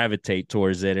I gravitate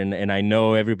towards it. And I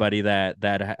know everybody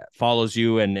that follows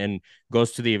you and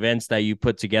goes to the events that you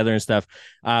put together and stuff.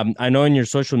 I know in your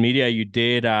social media you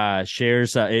did share,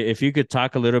 if you could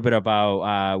talk a little bit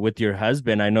about with your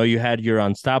husband. I know you had your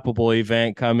Unstoppable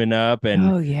event coming up, and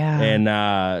Oh yeah.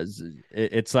 and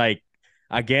it's like,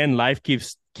 again, life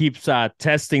keeps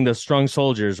testing the strong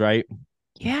soldiers, right?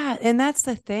 Yeah. And that's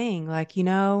the thing. Like,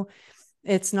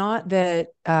 it's not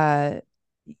that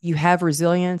you have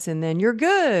resilience and then you're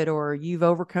good, or you've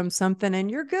overcome something and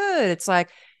you're good. It's like,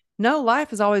 no,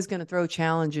 life is always going to throw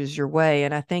challenges your way.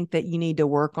 And I think that you need to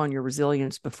work on your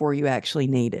resilience before you actually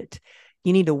need it.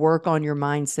 You need to work on your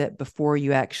mindset before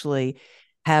you actually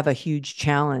have a huge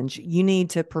challenge. You need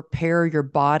to prepare your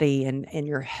body and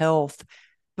your health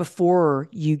before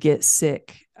you get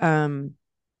sick. Wow.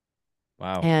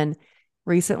 And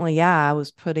recently, yeah, I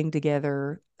was putting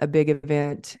together a big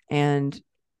event, and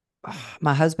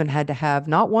my husband had to have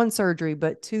not one surgery,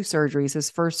 but two surgeries.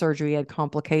 His first surgery had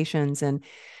complications. And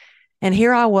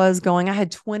here I was going, I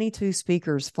had 22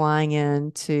 speakers flying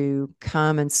in to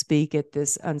come and speak at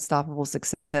this Unstoppable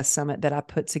Success Summit that I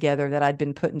put together, that I'd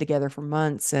been putting together for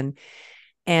months. And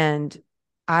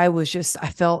I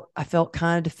felt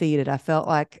kind of defeated. I felt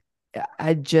like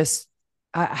I just,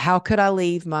 how could I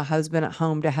leave my husband at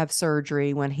home to have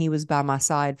surgery when he was by my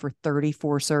side for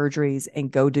 34 surgeries and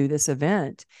go do this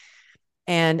event?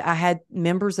 And I had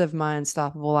members of my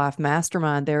Unstoppable Life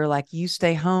mastermind. They're like, you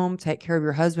stay home, take care of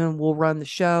your husband. We'll run the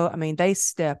show. I mean, they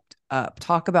stepped up.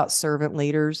 Talk about servant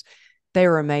leaders. They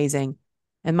were amazing.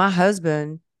 And my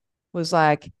husband was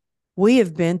like, we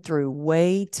have been through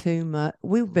way too much.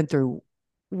 We've been through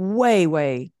way,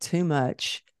 way too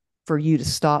much for you to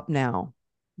stop now.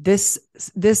 This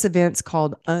this event's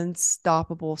called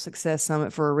Unstoppable Success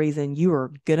Summit for a reason. You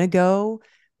are gonna go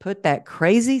put that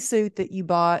crazy suit that you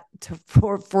bought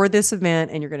for this event,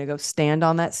 and you're going to go stand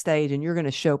on that stage and you're going to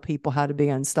show people how to be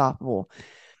unstoppable.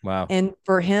 Wow. And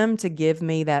for him to give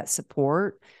me that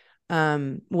support,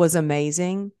 was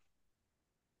amazing.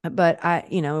 But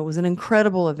it was an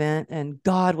incredible event, and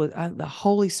the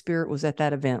Holy Spirit was at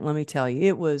that event. Let me tell you,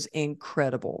 it was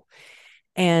incredible.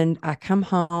 And I come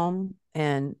home,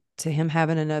 and to him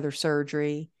having another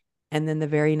surgery. And then the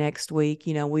very next week,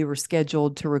 we were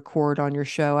scheduled to record on your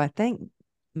show, I think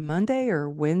Monday or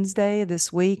Wednesday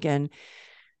this week. And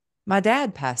my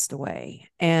dad passed away.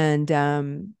 And,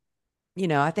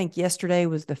 I think yesterday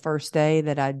was the first day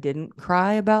that I didn't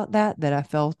cry about that I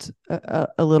felt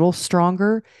a little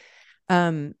stronger.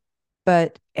 Um,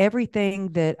 but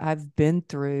everything that I've been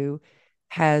through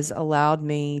has allowed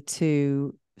me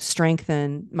to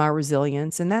strengthen my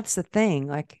resilience. And that's the thing.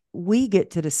 Like, we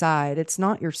get to decide. It's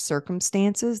not your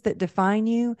circumstances that define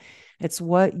you, it's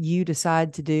what you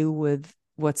decide to do with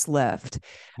what's left.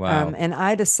 Wow. And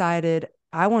I decided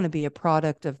I want to be a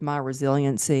product of my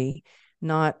resiliency,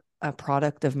 not a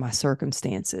product of my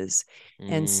circumstances.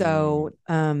 And Mm. so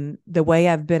the way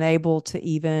I've been able to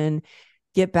even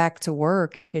get back to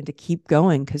work and to keep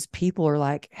going, because people are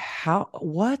like,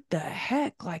 what the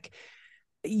heck? Like,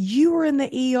 you were in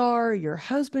the ER, your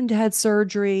husband had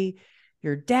surgery,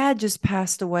 your dad just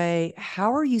passed away.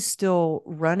 How are you still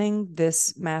running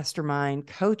this mastermind,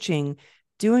 coaching,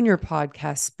 doing your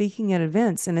podcast, speaking at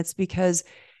events? And it's because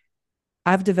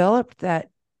I've developed that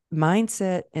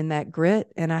mindset and that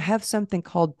grit. And I have something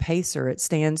called PACER. It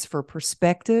stands for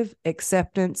perspective,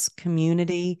 acceptance,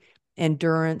 community,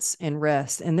 endurance, and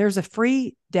rest. And there's a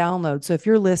free download. So if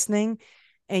you're listening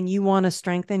and you want to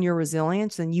strengthen your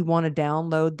resilience and you want to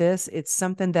download this, it's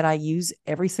something that I use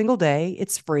every single day.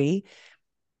 It's free.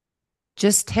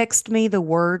 Just text me the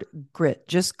word grit,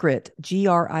 just grit,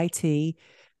 GRIT,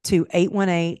 to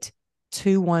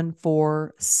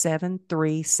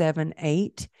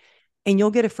 818-214-7378. And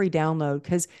you'll get a free download,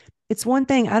 because it's one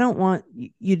thing. I don't want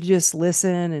you to just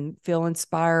listen and feel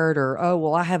inspired, or, oh,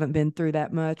 well, I haven't been through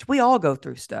that much. We all go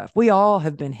through stuff. We all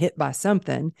have been hit by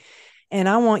something. And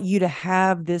I want you to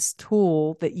have this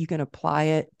tool that you can apply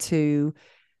it to,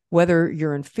 whether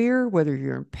you're in fear, whether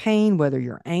you're in pain, whether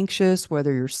you're anxious,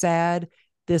 whether you're sad.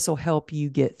 This will help you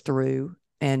get through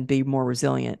and be more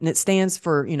resilient. And it stands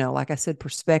for, like I said,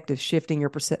 perspective, shifting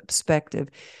your perspective,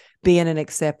 being in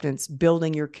acceptance,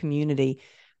 building your community,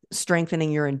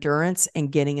 strengthening your endurance,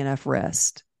 and getting enough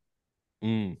rest.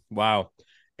 Wow.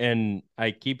 And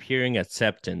I keep hearing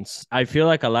acceptance. I feel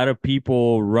like a lot of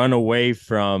people run away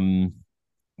from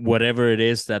whatever it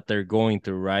is that they're going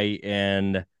through, right?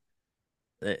 And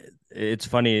it's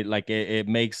funny, like it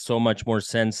makes so much more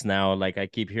sense now. Like, I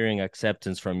keep hearing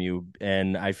acceptance from you,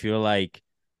 and I feel like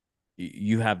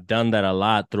you have done that a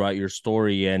lot throughout your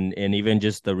story, and even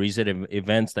just the recent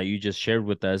events that you just shared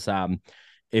with us.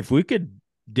 If we could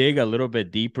dig a little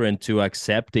bit deeper into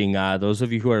accepting, those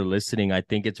of you who are listening, I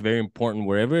think it's very important.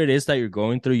 Wherever it is that you're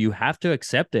going through, you have to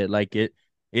accept it. Like, it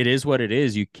is what it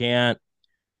is. You can't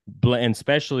and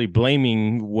especially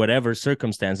blaming whatever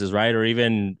circumstances, right? Or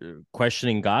even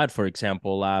questioning God, for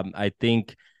example. I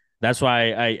think that's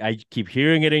why I keep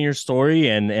hearing it in your story,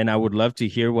 and I would love to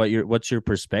hear what's your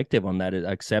perspective on that,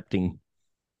 accepting.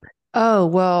 Oh,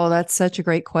 well, that's such a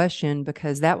great question,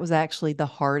 because that was actually the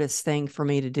hardest thing for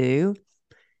me to do.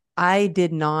 I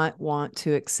did not want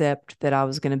to accept that I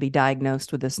was going to be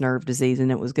diagnosed with this nerve disease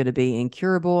and it was going to be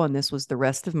incurable. And this was the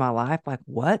rest of my life. Like,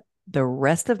 what? The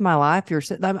rest of my life?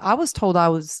 I was told I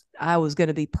was going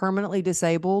to be permanently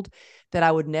disabled, that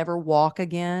I would never walk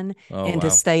again, Oh, and to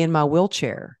wow. stay in my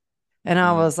wheelchair. And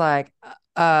I Mm, was like,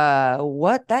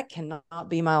 what? That cannot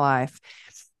be my life.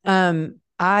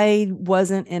 I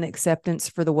wasn't in acceptance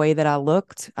for the way that I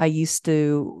looked. I used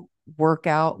to work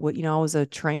out I was a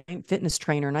fitness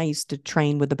trainer, and I used to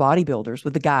train with the bodybuilders,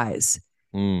 with the guys.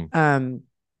 mm, Um,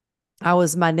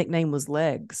 my nickname was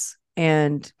Legs,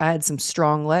 and I had some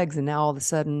strong legs, and now all of a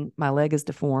sudden my leg is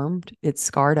deformed. It's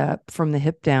scarred up from the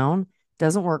hip down,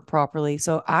 doesn't work properly.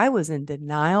 So I was in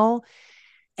denial.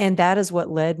 And that is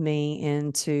what led me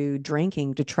into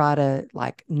drinking, to try to,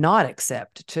 like, not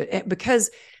accept, because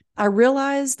I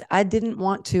realized I didn't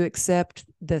want to accept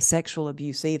the sexual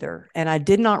abuse either. And I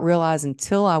did not realize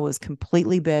until I was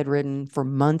completely bedridden for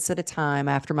months at a time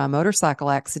after my motorcycle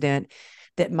accident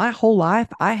that my whole life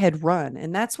I had run.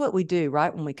 And that's what we do,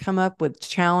 right? When we come up with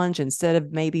challenge, instead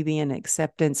of maybe being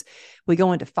acceptance, we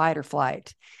go into fight or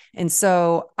flight. And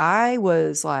so I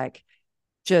was like,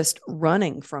 just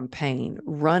running from pain,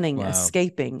 running, wow.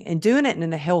 escaping, and doing it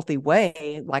in a healthy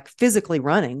way, like physically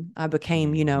running. I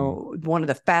became, Hmm. one of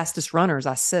the fastest runners.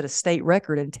 I set a state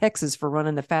record in Texas for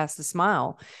running the fastest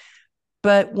mile.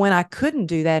 But when I couldn't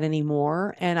do that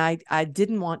anymore and I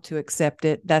didn't want to accept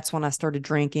it, that's when I started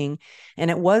drinking. And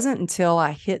it wasn't until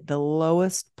I hit the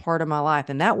lowest part of my life.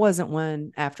 And that wasn't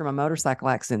when after my motorcycle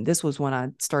accident. This was when I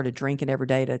started drinking every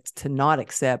day to not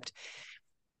accept.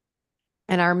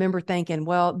 And I remember thinking,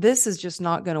 well, this is just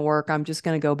not going to work. I'm just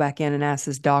going to go back in and ask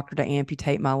this doctor to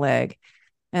amputate my leg.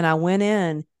 And I went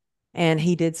in and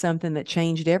he did something that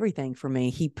changed everything for me.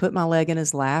 He put my leg in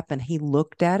his lap and he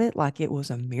looked at it like it was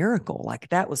a miracle, like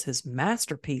that was his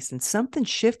masterpiece. And something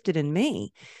shifted in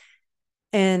me.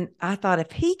 And I thought,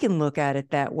 if he can look at it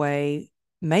that way,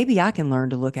 maybe I can learn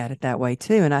to look at it that way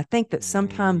too. And I think that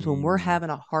sometimes when we're having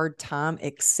a hard time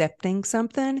accepting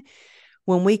something,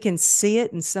 when we can see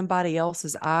it in somebody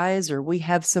else's eyes, or we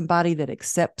have somebody that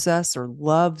accepts us or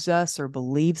loves us or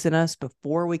believes in us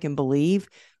before we can believe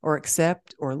or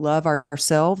accept or love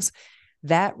ourselves,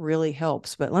 that really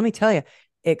helps. But let me tell you,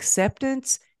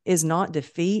 acceptance is not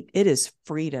defeat. It is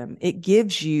freedom. It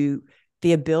gives you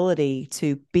the ability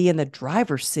to be in the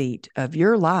driver's seat of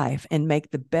your life and make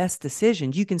the best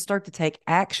decisions. You can start to take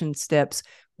action steps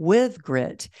with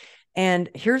grit. And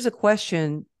here's a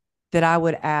question that I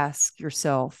would ask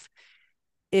yourself.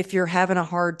 If you're having a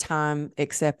hard time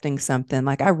accepting something,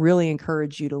 like, I really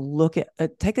encourage you to look at,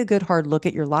 take a good hard look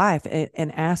at your life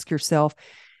and ask yourself,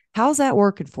 how's that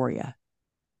working for you?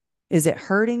 Is it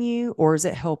hurting you or is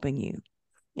it helping you?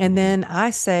 And then I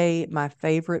say my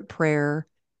favorite prayer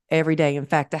every day. In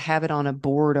fact, I have it on a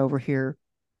board over here,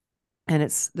 and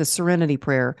it's the Serenity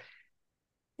Prayer.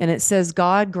 And it says,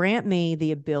 God, grant me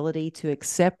the ability to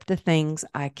accept the things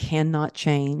I cannot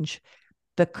change,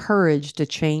 the courage to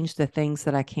change the things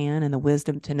that I can, and the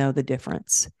wisdom to know the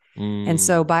difference. And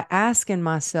so by asking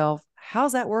myself,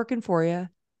 how's that working for you?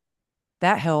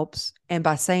 That helps. And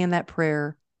by saying that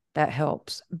prayer, that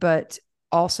helps. But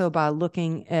also by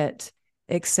looking at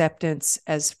acceptance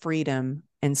as freedom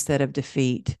instead of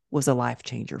defeat was a life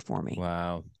changer for me.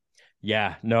 Wow.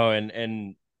 Yeah, no,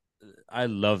 and I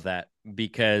love that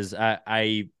because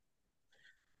I've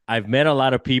met a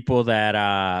lot of people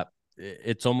that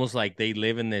it's almost like they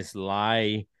live in this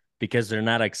lie because they're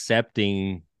not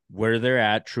accepting where they're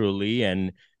at truly,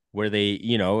 and where they,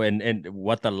 and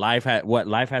what what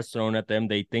life has thrown at them.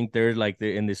 They think they're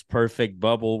in this perfect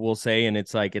bubble, we'll say, and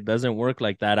it's like it doesn't work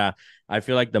like that. I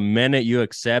feel like the minute you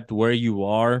accept where you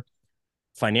are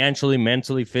financially,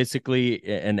 mentally, physically,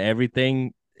 and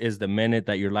everything, is the minute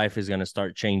that your life is going to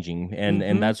start changing.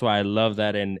 And that's why I love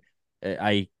that. And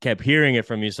I kept hearing it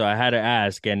from you, so I had to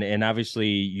ask. And obviously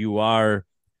you are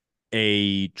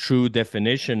a true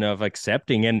definition of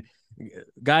accepting. And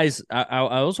guys, I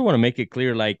also want to make it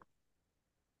clear, like,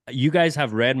 you guys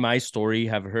have read my story,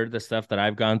 have heard the stuff that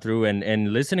I've gone through,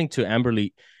 and listening to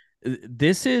Amberly,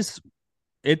 this is,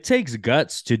 it takes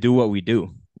guts to do what we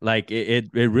do. Like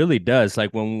it really does.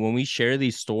 Like when we share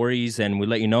these stories and we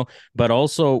let you know, but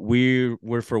also we're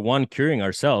for one curing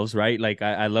ourselves, right? Like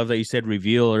I love that you said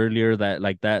reveal earlier, that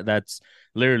like that's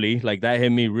literally like that hit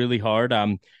me really hard.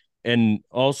 And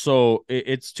also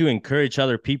it's to encourage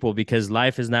other people, because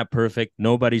life is not perfect,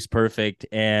 nobody's perfect,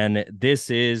 and this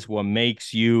is what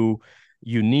makes you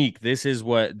unique. This is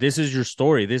your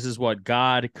story. This is what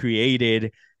God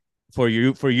created for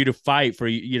you to fight for,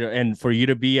 and for you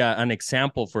to be an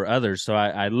example for others. So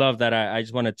I love that. I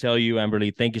just want to tell you,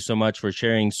 Amberly, thank you so much for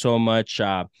sharing so much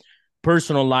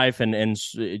personal life and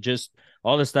just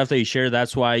all the stuff that you share.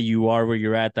 That's why you are where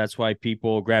you're at. That's why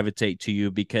people gravitate to you,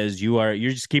 because you're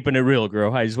just keeping it real,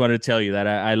 girl. I just want to tell you that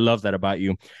I love that about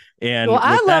you. And well,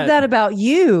 I love that about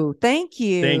you. Thank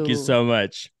you. Thank you so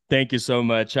much. Thank you so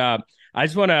much. I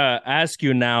just want to ask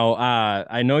you now.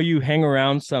 I know you hang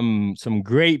around some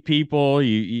great people.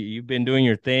 You've been doing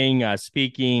your thing,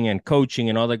 speaking and coaching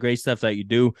and all the great stuff that you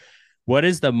do. What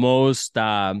is the most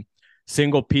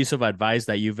single piece of advice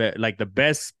that like the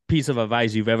best piece of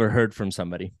advice you've ever heard from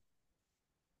somebody?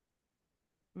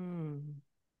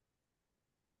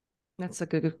 That's a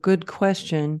good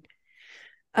question.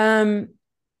 I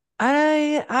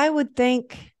would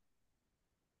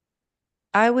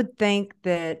think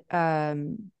that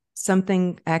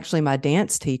something actually my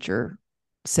dance teacher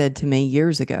said to me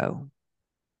years ago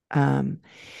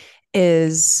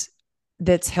is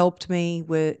that's helped me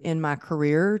in my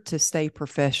career to stay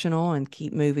professional and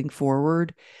keep moving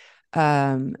forward,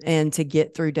 and to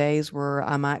get through days where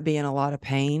I might be in a lot of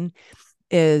pain,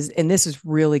 and this is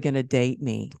really going to date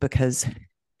me, because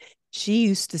she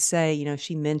used to say,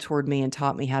 she mentored me and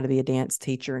taught me how to be a dance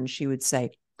teacher. And she would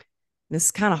say, this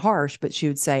is kind of harsh, but she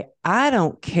would say, I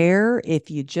don't care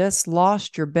if you just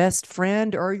lost your best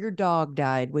friend or your dog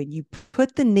died. When you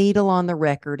put the needle on the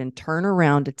record and turn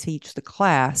around to teach the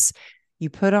class, You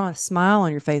put on a smile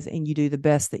on your face and you do the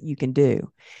best that you can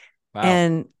do. Wow.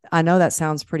 And I know that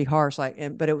sounds pretty harsh,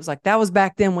 but it was like, that was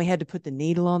back then. We had to put the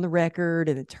needle on the record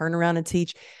and then turn around and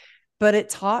teach. But it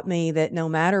taught me that no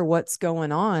matter what's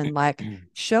going on, like,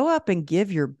 show up and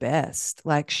give your best.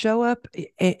 Like, show up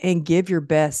and give your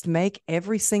best. Make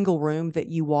every single room that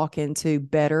you walk into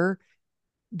better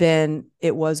than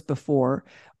it was before.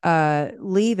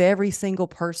 Leave every single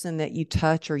person that you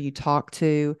touch or you talk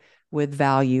to with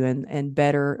value and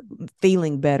better,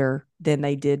 feeling better than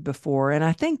they did before. And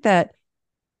I think that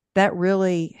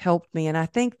really helped me. And I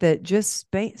think that just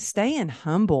staying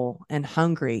humble and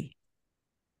hungry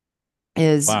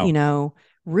is, Wow.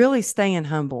 really staying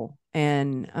humble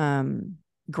and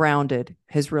grounded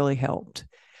has really helped.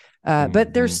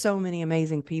 But there's so many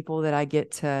amazing people that I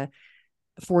get to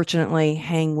fortunately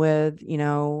hang with,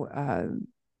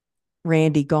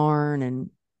 Randy Garn and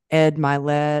Ed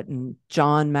Milet and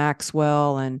John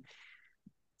Maxwell. And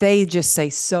they just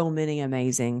say so many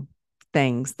amazing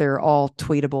things. They're all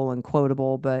tweetable and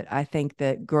quotable. But I think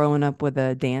that growing up with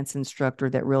a dance instructor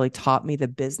that really taught me the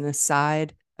business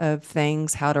side of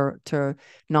things, how to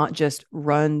not just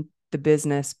run the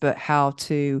business, but how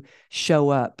to show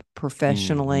up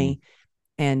professionally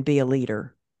and be a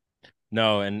leader.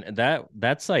 No, and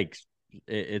that's like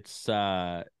it's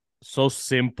so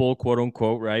simple, quote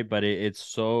unquote, right? But it's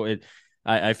so it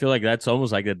I feel like that's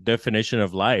almost like the definition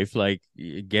of life. Like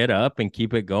get up and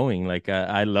keep it going. Like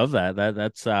I love that.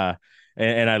 That's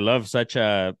and I love such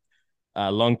a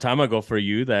long time ago for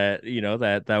you that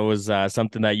that was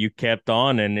something that you kept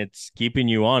on and it's keeping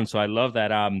you on. So I love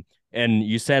that. And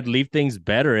you said leave things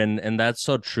better, and that's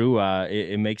so true.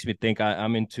 It makes me think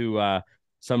I'm into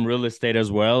some real estate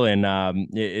as well, and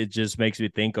it just makes me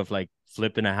think of like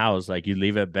flipping a house. Like you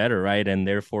leave it better, right? And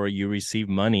therefore you receive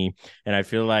money. And I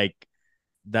feel like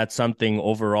that's something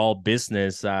overall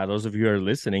business, those of you who are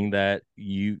listening, that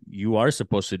you are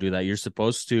supposed to do that. You're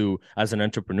supposed to, as an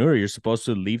entrepreneur, you're supposed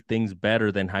to leave things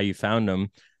better than how you found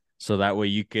them, so that way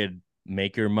you could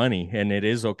make your money. And it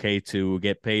is okay to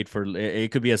get paid for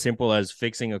it. Could be as simple as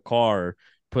fixing a car,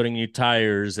 putting new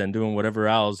tires and doing whatever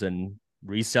else and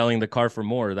reselling the car for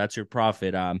more. That's your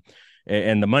profit.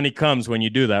 And the money comes when you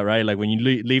do that, right? Like when you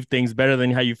leave things better than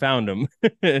how you found them.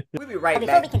 We'll be right back.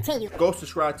 Before we continue, go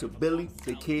subscribe to Billy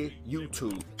the Kid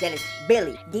YouTube. That is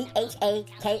Billy,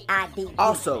 DHAKID.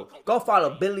 Also, go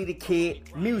follow Billy the Kid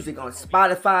Music on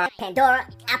Spotify, Pandora,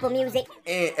 Apple Music,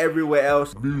 and everywhere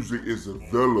else music is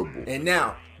available. And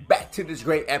now, back to this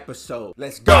great episode.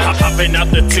 Let's go. Hopping out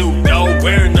the tube, though,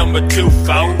 we're number 2,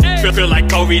 foe. Feel like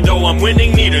Kobe, though I'm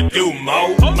winning, need to do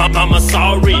more. My mama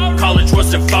sorry, college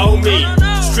wasn't for me.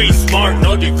 Street smart,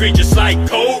 no degree, just like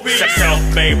Kobe.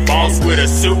 Self-made boss with a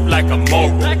suit like a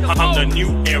mogul. I'm the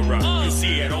new era, you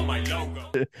see it on my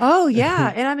logo. Oh,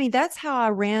 yeah. And I mean, that's how I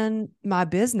ran my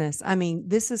business. I mean,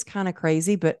 this is kind of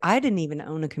crazy, but I didn't even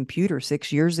own a computer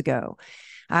 6 years ago.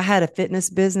 I had a fitness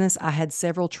business. I had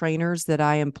several trainers that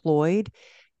I employed,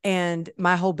 and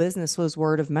my whole business was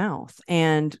word of mouth.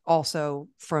 And also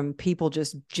from people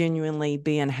just genuinely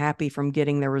being happy from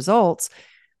getting their results.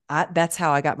 That's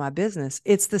how I got my business.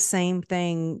 It's the same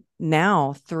thing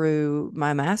now through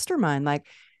my mastermind. Like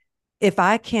if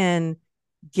I can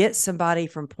get somebody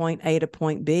from point A to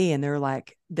point B and they're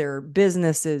like, their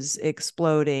business is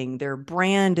exploding, their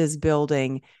brand is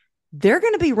building, they're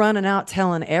going to be running out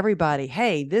telling everybody,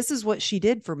 hey, this is what she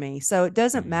did for me. So it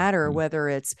doesn't matter whether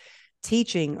it's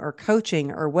teaching or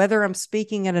coaching or whether I'm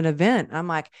speaking at an event. I'm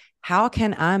like, how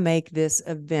can I make this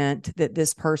event that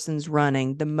this person's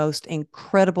running the most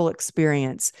incredible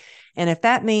experience? And if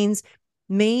that means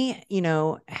me,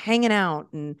 hanging out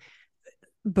and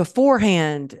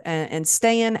beforehand and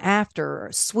staying after,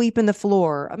 sweeping the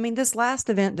floor. I mean, this last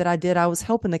event that I did, I was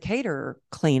helping the caterer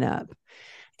clean up.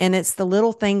 And it's the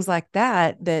little things like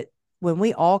that when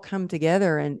we all come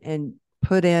together and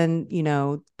put in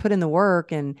the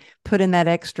work and put in that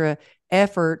extra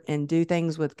effort and do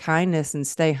things with kindness and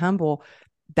stay humble,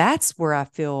 that's where I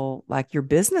feel like your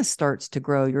business starts to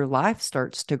grow, your life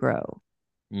starts to grow.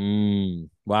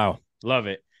 Wow. Love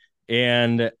it.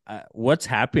 And what's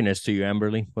happiness to you,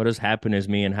 Amberly? What does happiness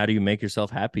mean, and how do you make yourself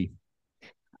happy?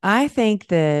 I think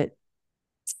that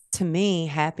to me,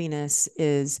 happiness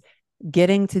is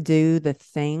getting to do the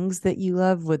things that you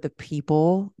love with the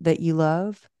people that you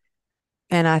love.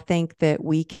 And I think that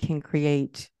we can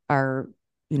create our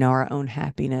own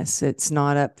happiness. It's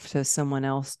not up to someone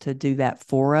else to do that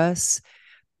for us,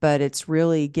 but it's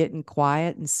really getting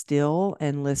quiet and still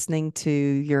and listening to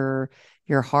your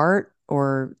heart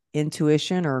or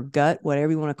intuition or gut,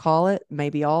 whatever you want to call it,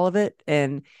 maybe all of it,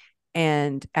 and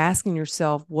and asking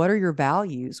yourself, what are your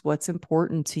values? What's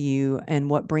important to you and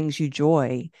what brings you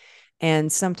joy?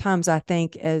 And sometimes I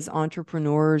think as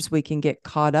entrepreneurs, we can get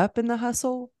caught up in the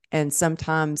hustle. And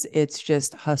sometimes it's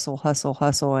just hustle, hustle,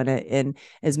 hustle. And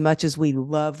as much as we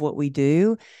love what we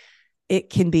do, it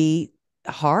can be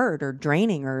hard or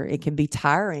draining, or it can be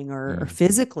tiring or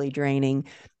physically draining.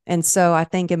 And so I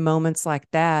think in moments like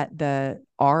that, the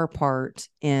R part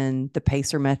in the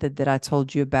pacer method that I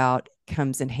told you about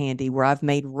comes in handy, where I've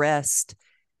made rest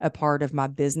a part of my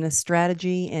business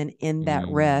strategy. And in that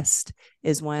rest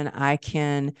is when I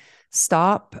can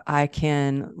stop, I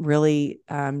can really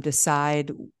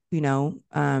decide,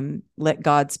 let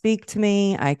God speak to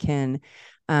me. I can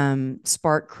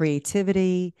spark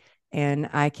creativity, and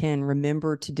I can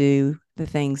remember to do the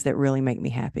things that really make me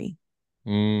happy.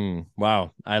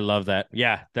 Wow. I love that.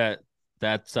 Yeah,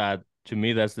 that's to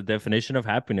me, that's the definition of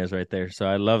happiness right there. So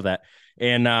I love that.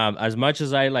 And as much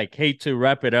as I like hate to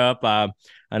wrap it up, I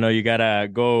know you gotta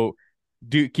go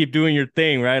keep doing your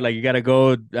thing, right? Like you gotta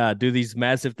go do these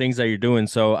massive things that you're doing.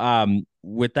 So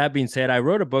with that being said, I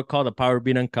wrote a book called The Power of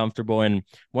Being Uncomfortable. And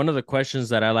one of the questions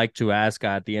that I like to ask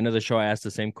at the end of the show, I ask the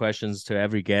same questions to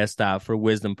every guest for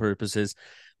wisdom purposes.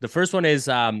 The first one is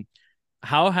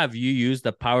how have you used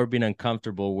the power of being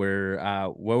uncomfortable? Where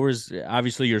what was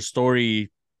obviously your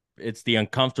story? It's the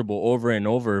uncomfortable over and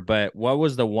over, but what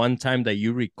was the one time that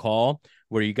you recall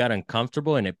where you got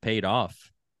uncomfortable and it paid off?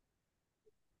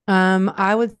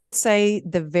 I would say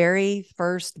the very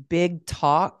first big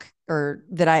talk or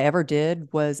that I ever did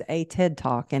was a TED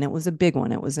talk, and it was a big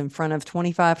one. It was in front of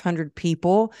 2,500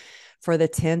 people for the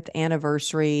 10th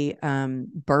anniversary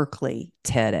Berkeley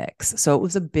TEDx. So it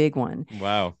was a big one.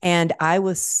 Wow. And I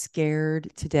was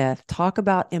scared to death. Talk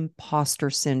about imposter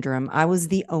syndrome. I was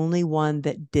the only one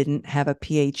that didn't have a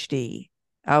PhD.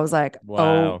 I was like, oh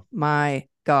Wow. my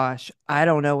gosh, I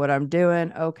don't know what I'm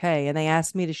doing. Okay. And they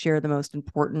asked me to share the most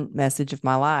important message of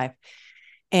my life.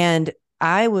 And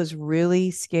I was really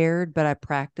scared, but I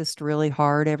practiced really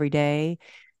hard every day.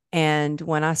 And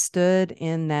when I stood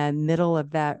in the middle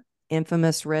of that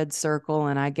infamous red circle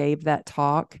and I gave that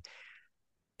talk,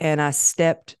 and I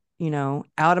stepped,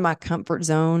 out of my comfort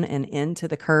zone and into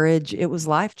the courage, it was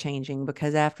life changing,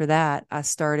 because after that,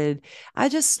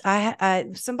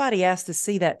 somebody asked to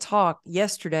see that talk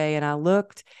yesterday, and I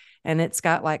looked and it's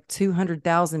got like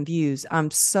 200,000 views.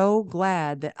 I'm so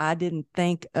glad that I didn't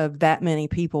think of that many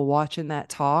people watching that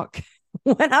talk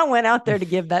when I went out there to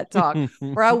give that talk,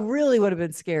 or I really would have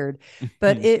been scared.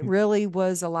 But it really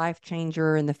was a life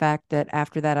changer. And the fact that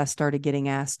after that, I started getting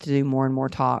asked to do more and more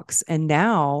talks. And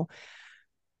now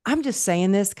I'm just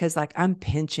saying this because like I'm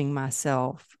pinching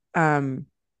myself. That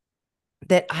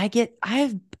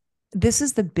this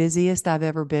is the busiest I've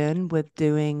ever been with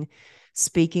doing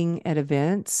speaking at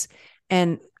events.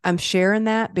 And I'm sharing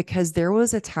that because there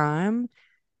was a time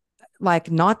like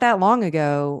not that long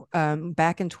ago,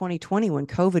 back in 2020 when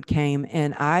COVID came,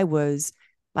 and I was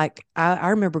like, I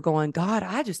remember going, God,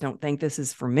 I just don't think this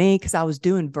is for me, because I was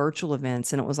doing virtual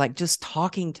events and it was like just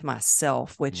talking to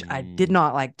myself, which I did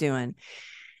not like doing.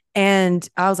 And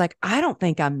I was like, I don't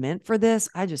think I'm meant for this.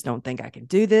 I just don't think I can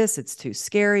do this. It's too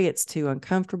scary. It's too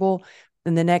uncomfortable.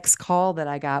 And the next call that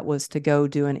I got was to go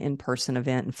do an in-person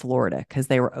event in Florida because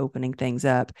they were opening things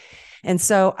up. And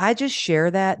so I just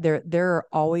share that there are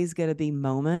always going to be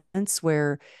moments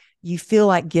where you feel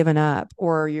like giving up,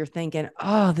 or you're thinking,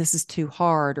 oh, this is too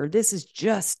hard, or this is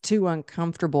just too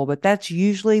uncomfortable. But that's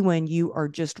usually when you are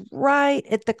just right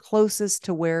at the closest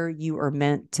to where you are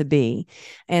meant to be.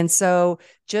 And so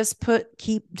just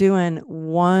keep doing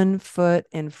one foot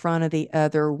in front of the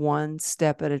other, one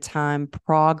step at a time,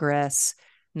 progress,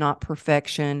 not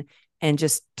perfection, and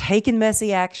just taking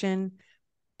messy action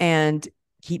and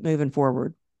keep moving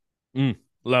forward.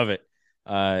 Love it.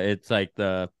 It's like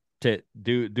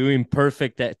taking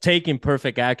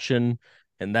perfect action,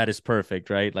 and that is perfect,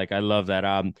 right? Like I love that.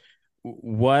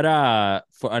 What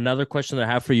for another question that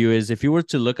I have for you is, if you were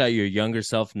to look at your younger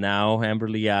self now,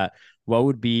 Amberly, what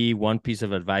would be one piece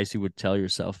of advice you would tell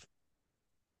yourself?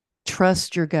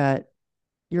 Trust your gut.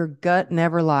 Your gut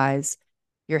never lies.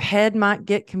 Your head might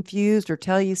get confused or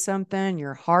tell you something.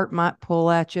 Your heart might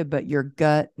pull at you, but your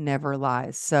gut never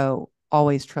lies. So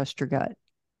always trust your gut.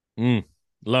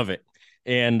 Love it.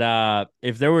 And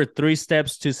if there were 3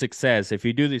 steps to success, if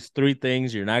you do these 3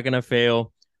 things, you're not gonna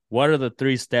fail. What are the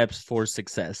 3 steps for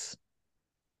success?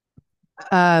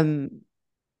 Um,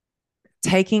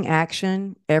 Taking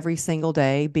action every single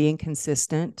day, being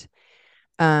consistent,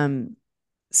 um,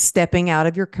 stepping out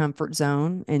of your comfort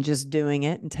zone and just doing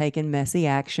it and taking messy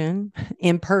action,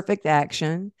 imperfect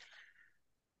action,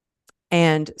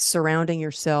 and surrounding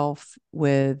yourself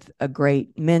with a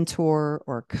great mentor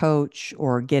or coach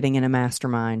or getting in a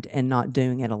mastermind and not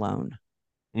doing it alone.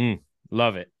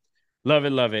 Love it. Love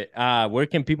it. Love it. Where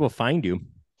can people find you?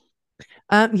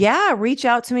 Yeah, reach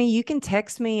out to me. You can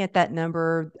text me at that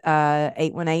number,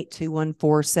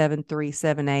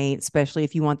 818-214-7378, especially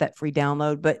if you want that free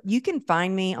download. But you can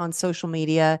find me on social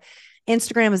media.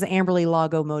 Instagram is Amberly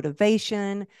Lago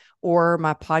Motivation, or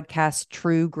my podcast,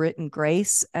 True Grit and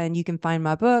Grace. And you can find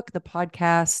my book, the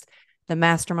podcast, the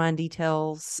mastermind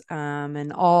details,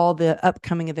 and all the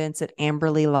upcoming events at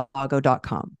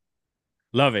amberlylago.com.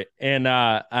 Love it. And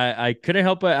I couldn't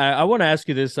help but I want to ask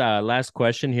you this last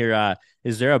question here.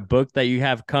 Is there a book that you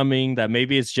have coming that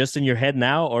maybe it's just in your head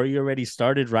now, or you already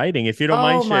started writing, if you don't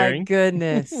mind sharing? Oh, my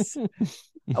goodness.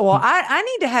 Well, I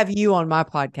need to have you on my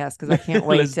podcast because I can't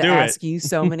wait to ask you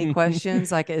so many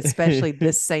questions, like especially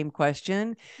this same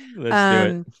question. Let's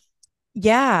do it.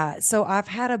 Yeah. So I've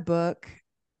had a book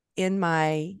in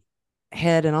my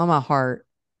head and on my heart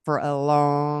for a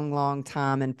long, long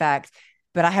time. In fact,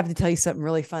 but I have to tell you something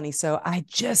really funny. So I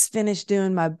just finished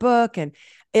doing my book and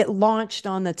it launched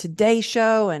on the Today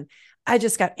Show, and I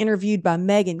just got interviewed by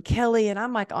Megyn Kelly, and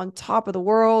I'm like on top of the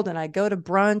world. And I go to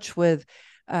brunch with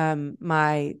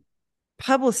my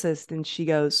publicist, and she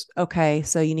goes, "Okay,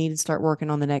 so you need to start working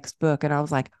on the next book." And I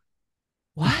was like,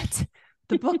 "What?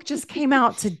 The book just came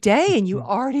out today and you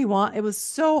already want, it was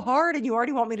so hard and you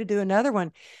already want me to do another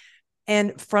one."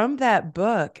 And from that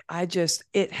book,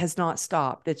 it has not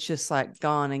stopped. It's just like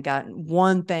gone and gotten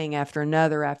one thing after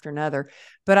another after another.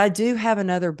 But I do have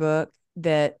another book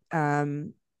that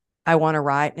I want to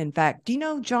write. In fact, do you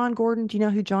know John Gordon? Do you know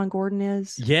who John Gordon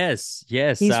is? Yes.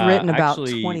 He's written about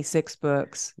 26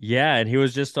 books. Yeah, and he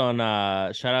was just on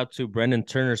shout out to Brendan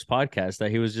Turner's podcast that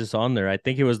he was just on there. I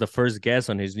think he was the first guest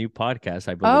on his new podcast,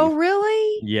 I believe. Oh,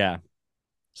 really? Yeah.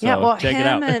 So yeah, well, check him it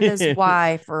out. and his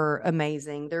wife are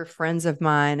amazing. They're friends of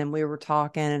mine, and we were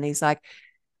talking, and he's like,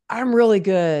 "I'm really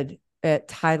good at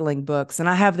titling books, and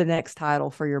I have the next title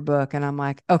for your book." And I'm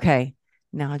like, "Okay,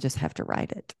 now I just have to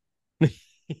write it."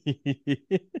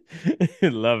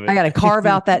 Love it. I got to carve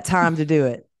out that time to do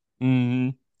it.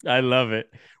 I love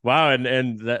it. Wow.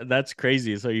 And that's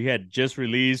crazy. So you had just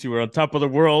released, you were on top of the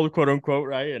world, quote unquote,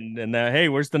 right? And hey,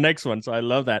 where's the next one? So I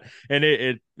love that. And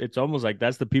it's almost like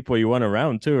that's the people you want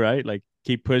around too, right? Like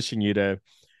keep pushing you to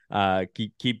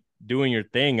keep doing your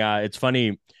thing. It's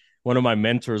funny. One of my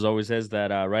mentors always says that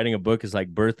writing a book is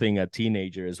like birthing a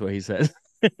teenager, is what he says.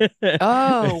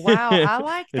 Oh, wow. I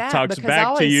like that. It talks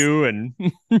back to you. And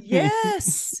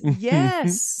yes,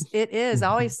 it is. I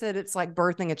always said it's like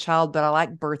birthing a child, but I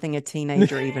like birthing a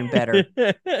teenager even better.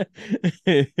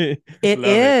 It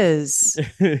is.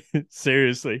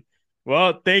 Seriously.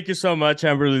 Well, thank you so much,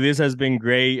 Amberly. This has been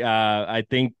great. I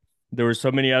think there were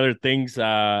so many other things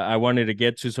I wanted to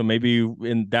get to. So maybe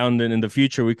in the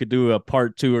future, we could do a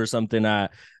part 2 or something.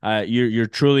 You're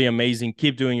truly amazing.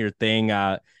 Keep doing your thing.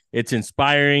 It's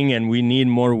inspiring, and we need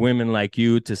more women like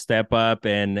you to step up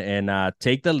and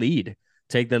take the lead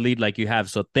like you have.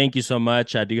 So thank you so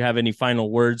much. Do you have any final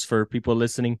words for people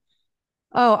listening?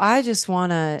 Oh, I just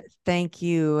want to thank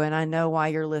you. And I know why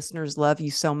your listeners love you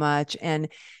so much. And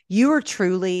you are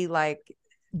truly like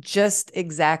just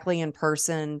exactly in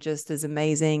person, just as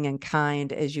amazing and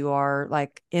kind as you are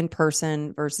like in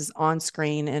person versus on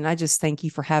screen. And I just thank you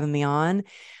for having me on.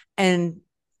 And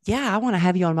yeah, I want to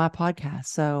have you on my podcast.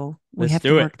 So we have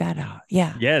to work that out.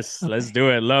 Yeah. Yes, okay. Let's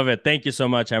do it. Love it. Thank you so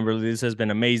much, Amberly. This has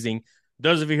been amazing.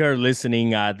 Those of you who are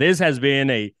listening, this has been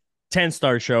a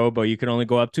 10-star show, but you can only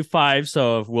go up to 5.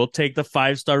 So we'll take the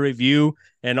 5-star review.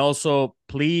 And also,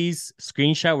 please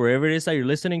screenshot wherever it is that you're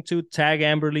listening to. Tag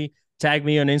Amberly. Tag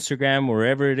me on Instagram,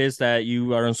 wherever it is that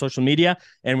you are on social media,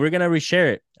 and we're going to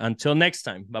reshare it. Until next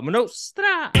time. Vamonos.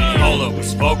 All I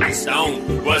was focused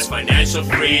on was financial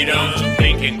freedom.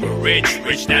 Thinking we're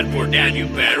rich dad, poor dad, you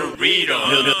better read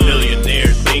them. Millionaire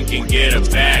thinking get a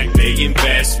bag, big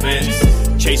investments.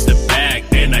 Chase the bag,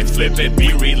 then I flip it,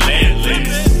 be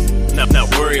relentless. Not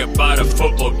worry about a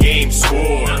football game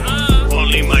score.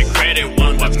 Only my credit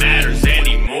won what matters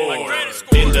anymore.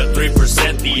 In the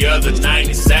 3%, the other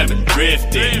 97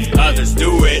 drifting. Others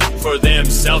do it for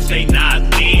themselves, they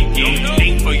not thinking.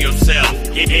 Think for yourself,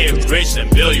 get rich and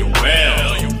build your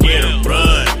wealth. Get a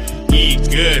run,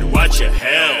 eat good, watch your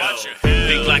health.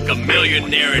 Think like a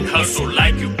millionaire and hustle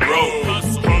like you broke.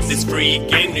 This free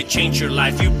game to change your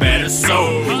life, you better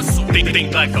sow.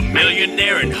 Think like a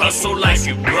millionaire and hustle like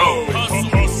you broke.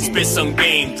 Spit some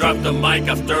game, drop the mic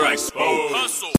after I spoke.